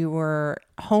and you were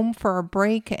home for a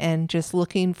break and just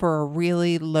looking for a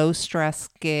really low stress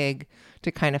gig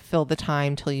to kind of fill the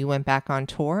time till you went back on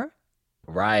tour.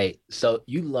 Right. So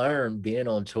you learn being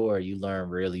on tour, you learn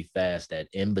really fast that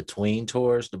in between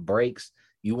tours, the breaks,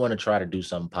 you want to try to do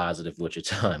something positive with your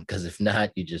time. Because if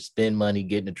not, you just spend money,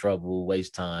 get into trouble,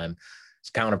 waste time. It's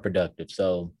counterproductive.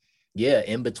 So yeah,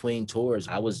 in between tours,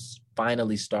 I was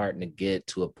finally starting to get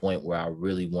to a point where I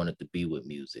really wanted to be with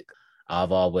music.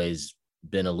 I've always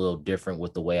been a little different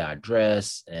with the way I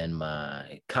dress, and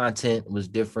my content was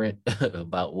different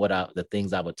about the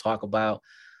things I would talk about.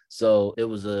 So it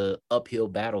was a uphill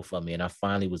battle for me. And I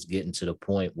finally was getting to the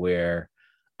point where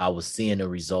I was seeing the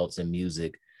results in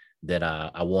music that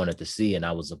I wanted to see. And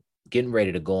I was getting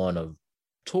ready to go on a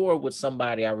tour with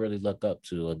somebody I really look up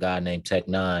to, a guy named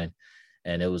Tech-9.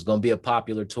 And it was going to be a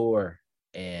popular tour.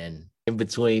 And in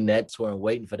between that tour and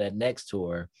waiting for that next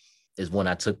tour is when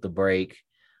I took the break.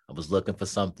 I was looking for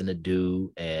something to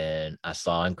do. And I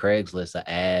saw on Craigslist an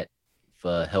ad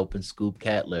for helping scoop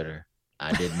cat litter.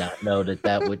 I did not know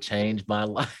that would change my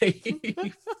life.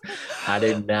 I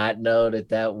did not know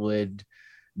that would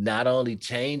not only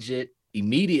change it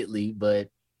immediately, but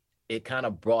it kind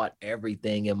of brought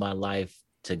everything in my life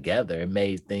together. It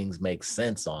made things make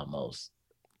sense almost.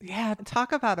 Yeah,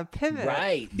 talk about a pivot.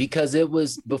 Right, because it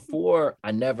was before,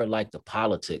 I never liked the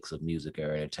politics of music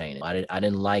or entertainment. I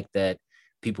didn't like that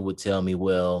people would tell me,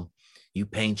 well, you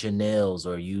paint your nails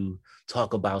or you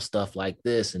talk about stuff like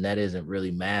this, and that isn't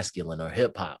really masculine or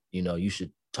hip hop. You know, you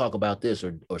should talk about this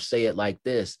or say it like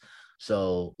this.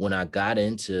 So when I got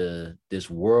into this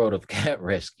world of cat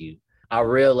rescue, I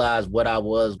realized what I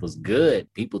was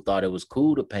good. People thought it was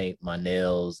cool to paint my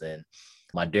nails and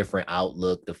my different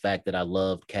outlook, the fact that I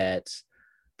loved cats.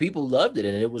 People loved it.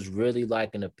 And it was really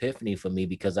like an epiphany for me,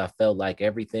 because I felt like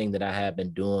everything that I had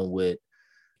been doing with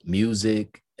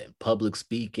music and public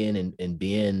speaking and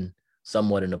being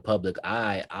somewhat in the public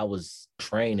eye, I was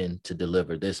training to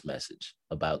deliver this message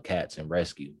about cats and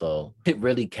rescue. So it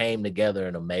really came together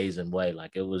in an amazing way.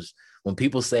 Like, it was, when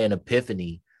people say an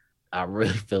epiphany, I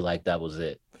really feel like that was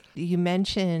it. You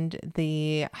mentioned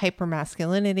the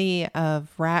hypermasculinity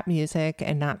of rap music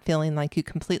and not feeling like you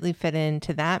completely fit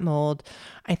into that mold.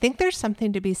 I think there's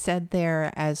something to be said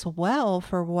there as well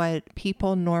for what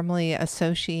people normally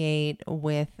associate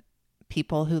with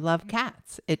people who love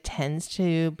cats. It tends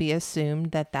to be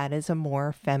assumed that that is a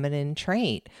more feminine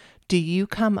trait. Do you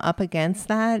come up against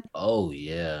that? Oh,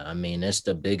 yeah. I mean, it's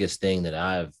the biggest thing that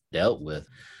I've dealt with.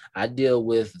 I deal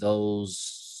with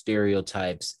those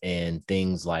stereotypes and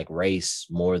things like race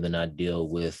more than I deal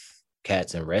with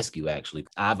cats and rescue, actually.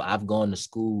 I've gone to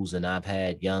schools and I've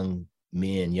had young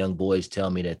men, young boys tell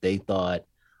me that they thought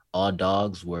all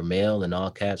dogs were male and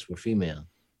all cats were female.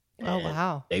 Oh, And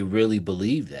wow. they really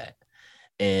believe that.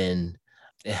 And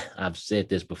I've said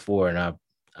this before, and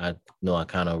I know I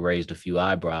kind of raised a few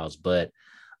eyebrows, but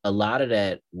a lot of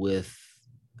that with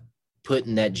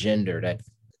putting that gender, that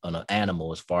on an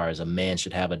animal, as far as a man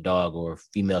should have a dog or a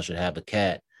female should have a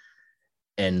cat,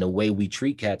 and the way we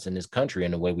treat cats in this country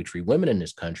and the way we treat women in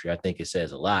this country, I think it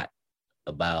says a lot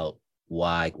about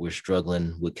why we're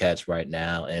struggling with cats right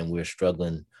now, and we're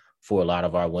struggling for a lot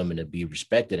of our women to be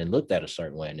respected and looked at a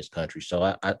certain way in this country.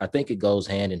 So I think it goes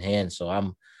hand in hand. So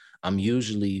I'm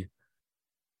usually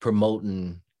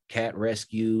promoting cat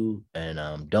rescue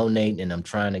and donating, and I'm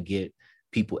trying to get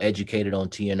people educated on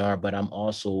TNR, but I'm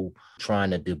also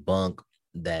trying to debunk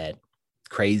that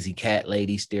crazy cat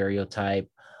lady stereotype.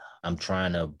 I'm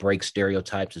trying to break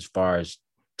stereotypes as far as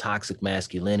toxic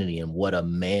masculinity and what a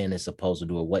man is supposed to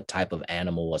do, or what type of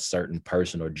animal a certain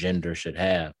person or gender should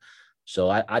have. So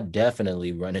I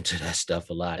definitely run into that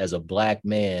stuff a lot. As a Black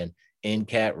man in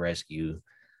cat rescue,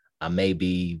 I may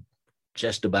be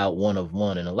just about one of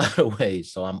one in a lot of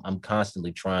ways. So I'm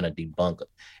constantly trying to debunk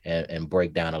and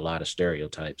break down a lot of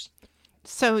stereotypes.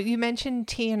 So you mentioned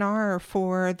TNR.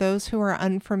 For those who are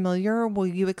unfamiliar, will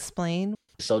you explain?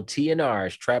 So TNR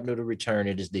is Trap, Neuter, Return.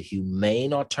 It is the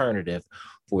humane alternative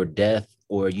for death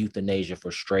or euthanasia for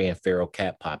stray and feral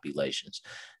cat populations.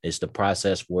 It's the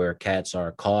process where cats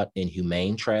are caught in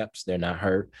humane traps. They're not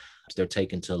hurt. They're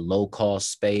taken to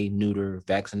low-cost spay, neuter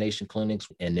vaccination clinics,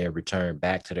 and they're returned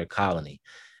back to their colony.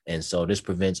 And so this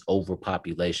prevents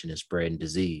overpopulation and spreading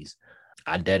disease.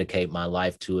 I dedicate my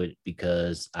life to it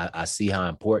because I see how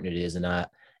important it is. And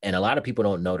a lot of people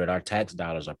don't know that our tax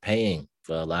dollars are paying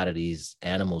for a lot of these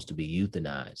animals to be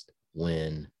euthanized,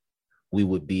 when we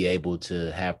would be able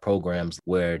to have programs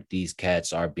where these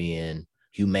cats are being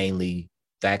humanely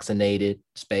vaccinated,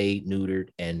 spayed, neutered,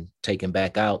 and taken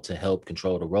back out to help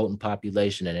control the rodent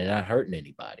population, and they're not hurting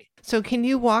anybody. So can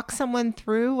you walk someone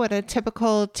through what a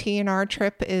typical TNR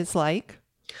trip is like?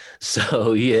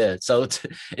 So yeah, so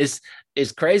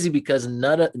it's crazy because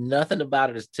nothing about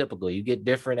it is typical. You get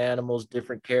different animals,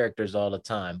 different characters all the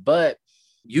time, but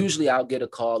usually I'll get a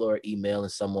call or email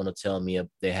and someone will tell me if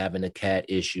they're having a cat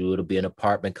issue. It'll be an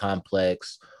apartment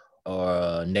complex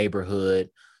or a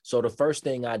neighborhood. So the first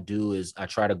thing I do is I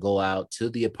try to go out to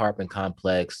the apartment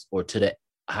complex or to the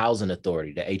housing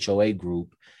authority, the HOA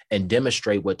group, and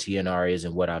demonstrate what TNR is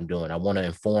and what I'm doing. I want to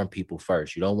inform people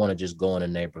first. You don't want to just go in a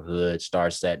neighborhood,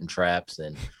 start setting traps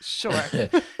and Sure.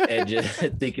 and just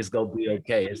think it's going to be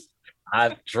okay.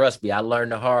 Trust me, I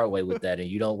learned the hard way with that. And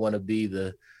you don't want to be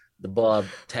the bald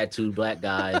tattooed Black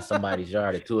guy in somebody's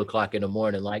yard at 2:00 in the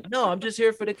morning, like, no, I'm just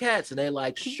here for the cats. And they're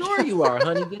like, sure you are,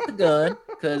 honey, get the gun,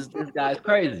 because this guy's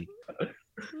crazy.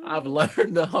 I've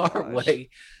learned the hard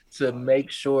way to make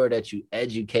sure that you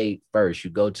educate first. You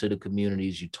go to the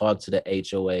communities, you talk to the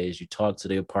HOAs, you talk to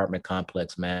the apartment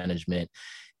complex management,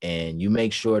 and you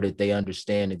make sure that they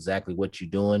understand exactly what you're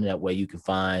doing. That way you can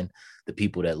find the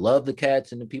people that love the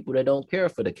cats and the people that don't care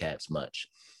for the cats much.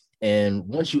 And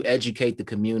once you educate the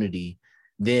community,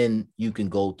 then you can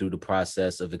go through the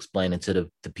process of explaining to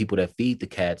the people that feed the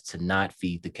cats to not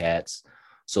feed the cats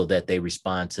so that they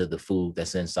respond to the food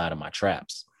that's inside of my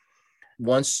traps.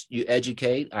 Once you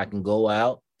educate, I can go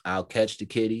out, I'll catch the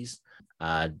kitties.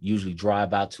 I usually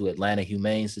drive out to Atlanta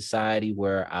Humane Society,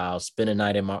 where I'll spend a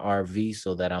night in my RV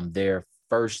so that I'm there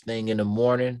first thing in the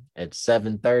morning at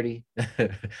 7:30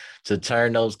 to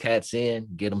turn those cats in,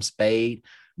 get them spayed,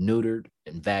 neutered,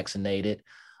 and vaccinated.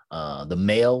 The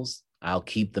males, I'll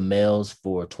keep the males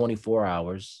for 24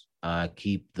 hours. I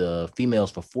keep the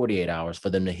females for 48 hours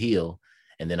for them to heal,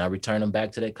 and then I return them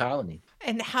back to their colony.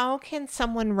 And how can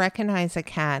someone recognize a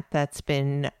cat that's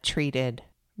been treated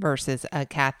versus a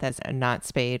cat that's not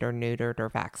spayed or neutered or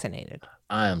vaccinated?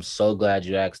 I am so glad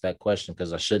you asked that question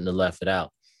because I shouldn't have left it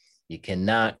out. You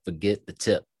cannot forget the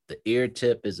tip. The ear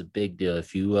tip is a big deal.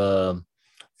 If you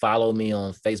follow me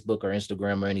on Facebook or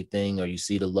Instagram or anything, or you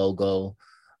see the logo,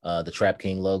 the Trap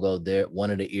King logo there.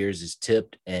 One of the ears is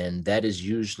tipped, and that is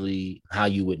usually how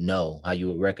you would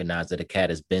recognize that a cat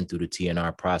has been through the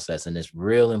TNR process. And it's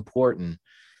real important.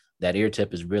 That ear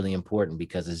tip is really important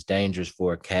because it's dangerous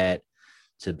for a cat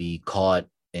to be caught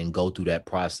and go through that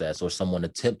process, or someone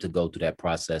attempt to go through that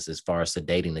process as far as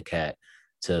sedating the cat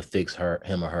to fix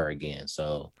him or her again.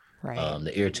 So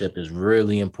the ear tip is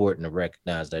really important to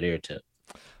recognize that ear tip.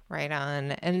 Right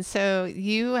on. And so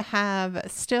you have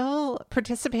still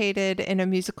participated in a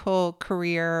musical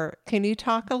career. Can you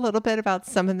talk a little bit about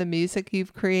some of the music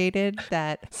you've created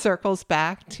that circles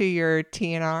back to your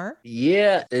TNR?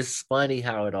 Yeah, it's funny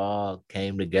how it all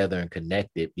came together and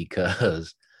connected,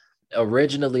 because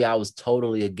originally I was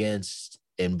totally against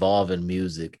involving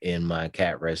music in my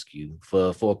cat rescue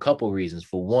for a couple reasons.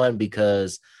 For one,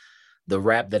 because the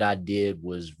rap that I did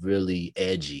was really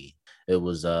edgy. It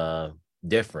was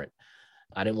different.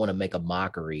 I didn't want to make a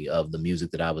mockery of the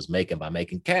music that I was making by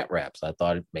making cat raps. I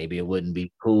thought maybe it wouldn't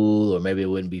be cool, or maybe it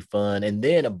wouldn't be fun. And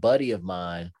then a buddy of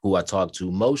mine who I talked to,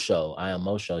 Mosho, I am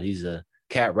Mosho, he's a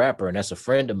cat rapper, and that's a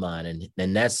friend of mine.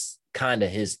 And that's kind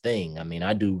of his thing. I mean,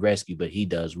 I do rescue, but he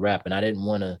does rap, and I didn't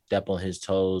want to step on his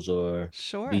toes or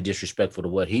be disrespectful to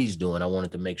what he's doing. I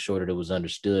wanted to make sure that it was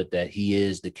understood that he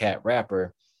is the cat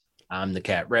rapper. I'm the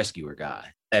cat rescuer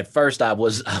guy. At first I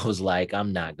was like,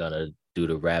 I'm not gonna do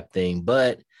the rap thing,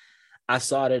 but I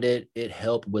saw that it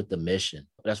helped with the mission.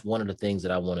 That's one of the things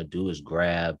that I want to do, is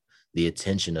grab the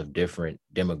attention of different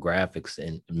demographics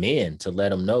and men to let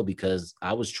them know, because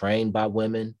I was trained by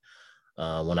women.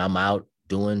 When I'm out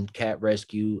doing cat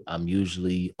rescue, I'm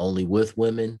usually only with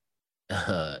women.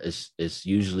 It's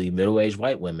usually middle-aged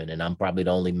white women, and I'm probably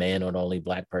the only man or the only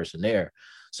Black person there.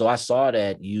 So I saw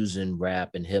that using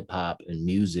rap and hip hop and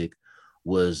music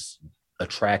was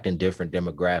attracting different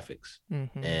demographics.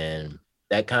 Mm-hmm. And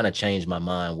that kind of changed my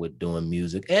mind with doing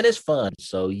music, and it's fun.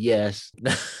 So yes,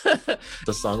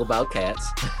 the song about cats.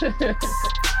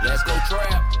 Let's go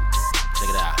trap. Check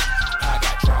it out. I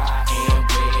got dry and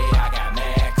wet. I got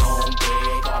Mac on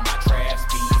deck. All my traps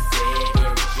be set.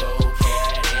 Where is your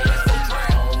cat at? Let's go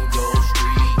trap. On your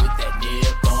street with that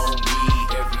nip on me.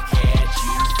 Every cat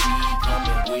you see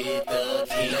coming with the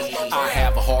key. I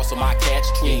have a horse on my cat's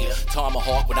tree.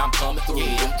 Tomahawk when I'm coming through.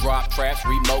 Them drop traps,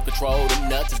 remote control. Them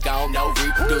nuts is gone, no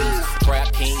reproduce.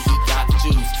 Trap king, he got the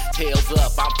juice. Tails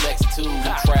up, I'm flexing too.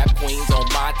 Them trap queens on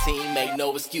my team, make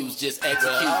no excuse, just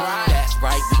execute. That's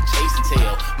right, we chasing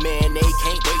tail. Man, they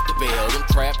can't wait to bail. Them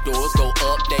trap doors go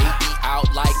up, they be out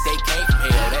like they came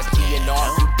from hell. That's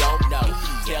TNR, you don't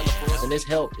know. And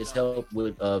it's helped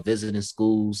with visiting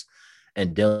schools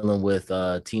and dealing with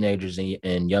teenagers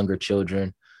and younger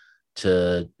children,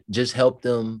 to just help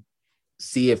them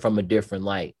see it from a different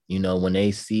light. You know, when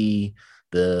they see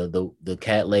the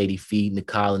cat lady feeding the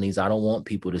colonies, I don't want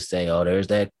people to say, oh, there's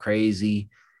that crazy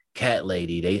cat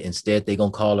lady. Instead they're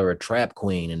gonna call her a trap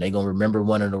queen, and they're gonna remember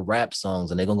one of the rap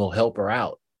songs, and they're gonna go help her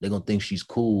out. They're gonna think she's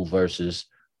cool versus,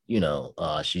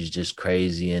 she's just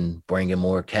crazy and bringing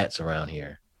more cats around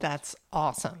here. That's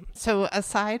awesome. So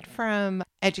aside from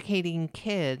educating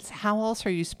kids, how else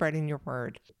are you spreading your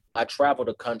word? I travel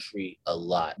the country a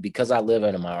lot. Because I live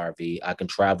in my RV, I can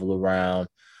travel around.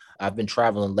 I've been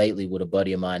traveling lately with a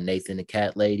buddy of mine, Nathan, the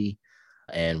cat lady,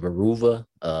 and Veruva,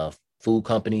 cat food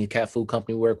company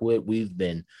we work with. We've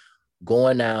been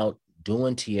going out,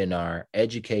 doing TNR,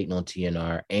 educating on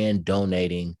TNR, and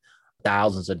donating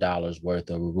thousands of dollars worth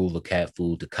of Veruva cat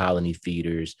food to colony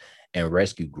feeders and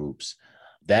rescue groups.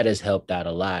 That has helped out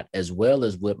a lot, as well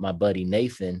as with my buddy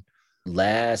Nathan.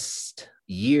 Last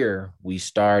year, we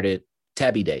started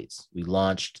Tabby Dates. We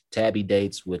launched Tabby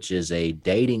Dates, which is a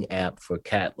dating app for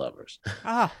cat lovers.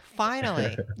 Ah,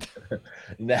 finally.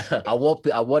 Now, I want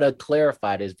to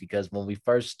clarify this, because when we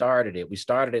first started it, we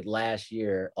started it last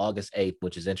year, August 8th,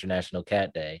 which is International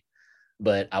Cat Day.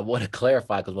 But I want to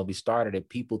clarify, because when we started it,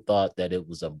 people thought that it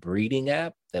was a breeding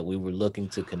app, that we were looking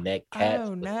to connect cats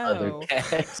with other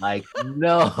cats. Like,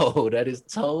 no, that is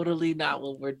totally not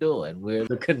what we're doing. We're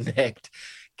to connect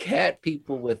cat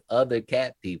people with other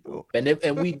cat people. And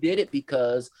we did it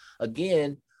because,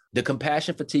 again, the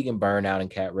compassion, fatigue, and burnout in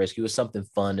cat rescue is something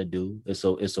fun to do.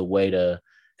 It's a way to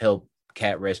help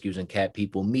cat rescues and cat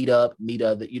people meet other.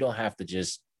 You don't have to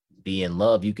just be in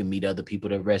love. You can meet other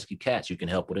people that rescue cats. You can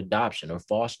help with adoption or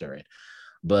fostering.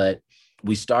 But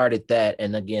we started that.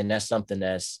 And again, that's something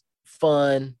that's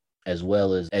fun as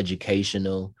well as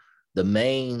educational. The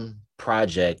main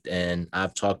project, and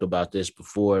I've talked about this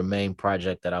before, main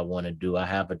project that I want to do, I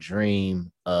have a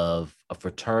dream of a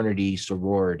fraternity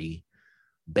sorority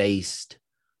based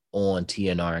on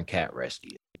TNR and cat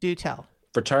rescue. Do tell.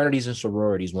 Fraternities and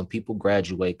sororities, when people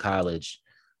graduate college,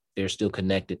 they're still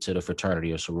connected to the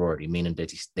fraternity or sorority, meaning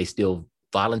that they still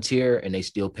volunteer and they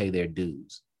still pay their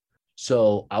dues.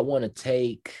 So I want to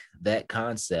take that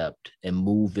concept and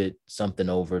move it something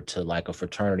over to like a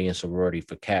fraternity and sorority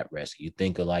for cat rescue.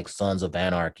 Think of like Sons of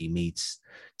Anarchy meets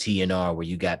TNR, where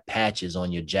you got patches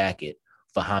on your jacket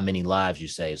for how many lives you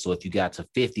save. So if you got to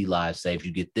 50 lives saved,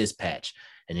 you get this patch.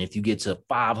 And if you get to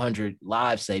 500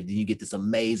 lives saved, then you get this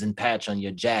amazing patch on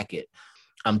your jacket.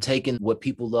 I'm taking what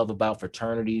people love about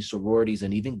fraternities, sororities,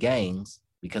 and even gangs,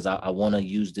 because I want to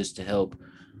use this to help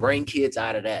bring kids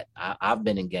out of that. I've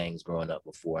been in gangs growing up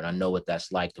before, and I know what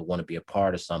that's like to want to be a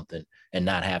part of something and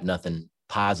not have nothing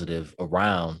positive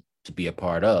around to be a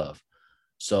part of.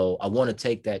 So I want to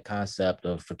take that concept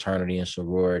of fraternity and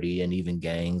sorority and even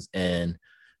gangs and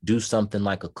do something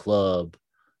like a club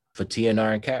for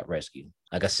TNR and cat rescue.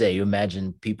 Like I said, you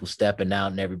imagine people stepping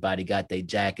out and everybody got their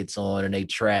jackets on and they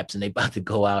traps and they about to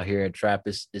go out here and trap.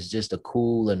 It's just a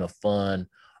cool and a fun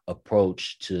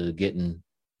approach to getting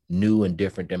new and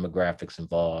different demographics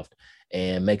involved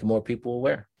and making more people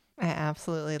aware. I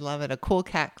absolutely love it. A cool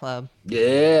cat club.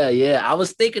 Yeah. I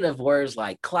was thinking of words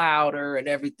like clouder and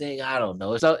everything. I don't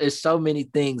know. So it's so many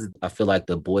things. I feel like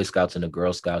the Boy Scouts and the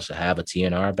Girl Scouts should have a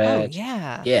TNR badge. Oh,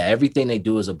 yeah. Yeah. Everything they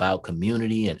do is about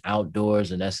community and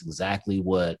outdoors. And that's exactly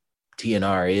what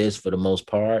TNR is for the most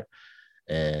part.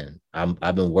 And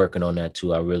I've been working on that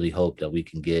too. I really hope that we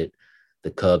can get the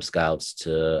Cub Scouts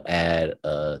to add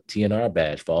a TNR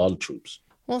badge for all the troops.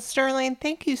 Well, Sterling,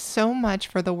 thank you so much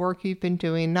for the work you've been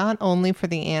doing, not only for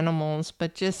the animals,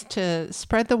 but just to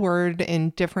spread the word in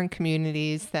different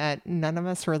communities that none of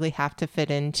us really have to fit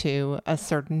into a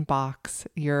certain box.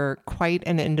 You're quite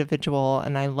an individual,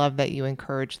 and I love that you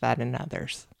encourage that in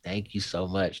others. Thank you so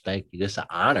much. Thank you. It's an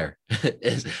honor.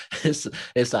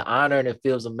 It's an honor, and it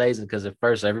feels amazing because at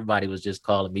first everybody was just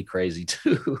calling me crazy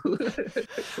too.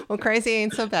 Well, crazy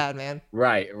ain't so bad, man.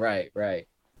 Right.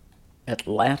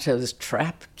 Atlanta's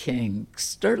Trap King,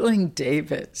 Sterling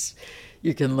Davis.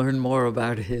 You can learn more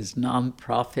about his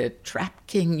nonprofit Trap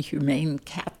King Humane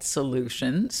Cat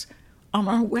Solutions on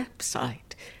our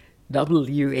website,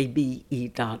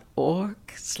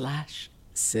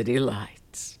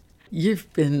 wabe.org/citylights.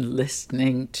 You've been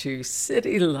listening to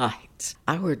City Lights,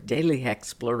 our daily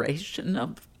exploration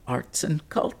of arts and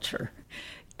culture.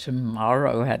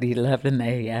 Tomorrow at 11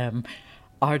 a.m.,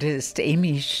 artist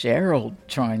Amy Sherrill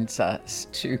joins us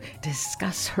to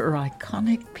discuss her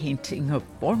iconic painting of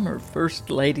former First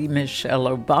Lady Michelle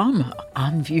Obama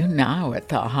on view now at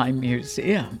the High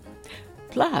Museum.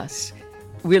 Plus,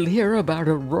 we'll hear about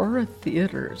Aurora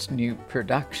Theater's new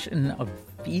production of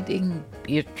Feeding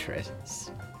Beatrice.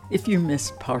 If you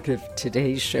missed part of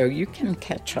today's show, you can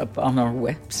catch up on our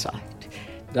website,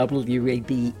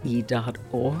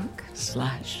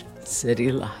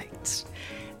 wabe.org/citylights.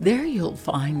 There you'll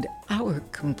find our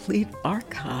complete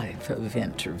archive of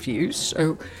interviews,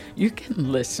 so you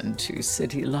can listen to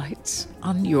City Lights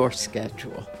on your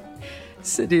schedule.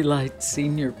 City Lights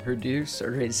senior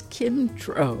producer is Kim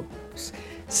Drobes.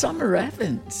 Summer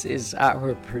Evans is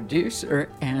our producer,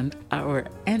 and our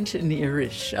engineer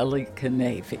is Shelley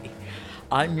Canavy.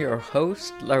 I'm your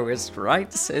host, Lois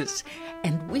Reitzes,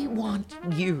 and we want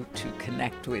you to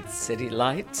connect with City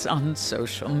Lights on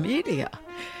social media.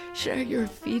 Share your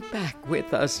feedback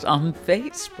with us on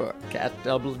Facebook at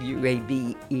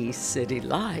WABE City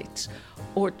Lights,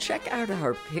 or check out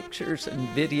our pictures and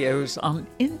videos on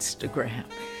Instagram,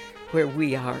 where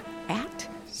we are at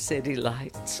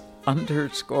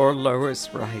CityLights_Lois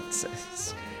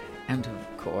Reitzes. And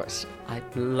of course,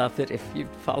 I'd love it if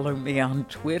you'd follow me on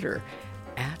Twitter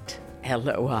at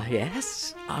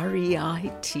LOISREITZES.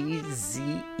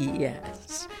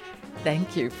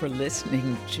 Thank you for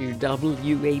listening to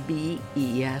WABE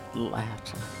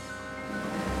Atlanta.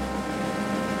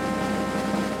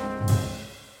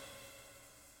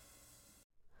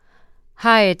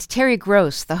 Hi, it's Terry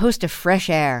Gross, the host of Fresh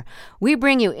Air. We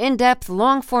bring you in-depth,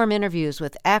 long-form interviews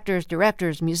with actors,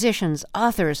 directors, musicians,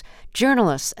 authors,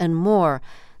 journalists, and more.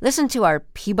 Listen to our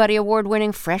Peabody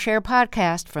Award-winning Fresh Air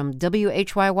podcast from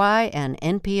WHYY and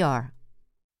NPR.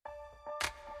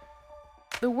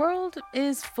 The world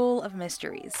is full of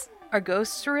mysteries. Are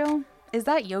ghosts real? Is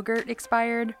that yogurt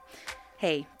expired?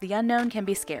 Hey, the unknown can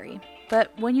be scary.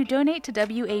 But when you donate to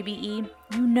WABE,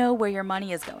 you know where your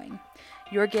money is going.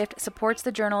 Your gift supports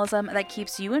the journalism that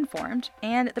keeps you informed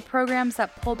and the programs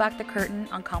that pull back the curtain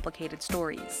on complicated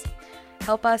stories.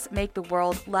 Help us make the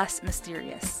world less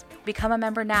mysterious. Become a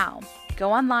member now.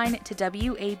 Go online to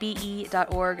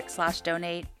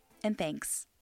wabe.org/donate, and thanks.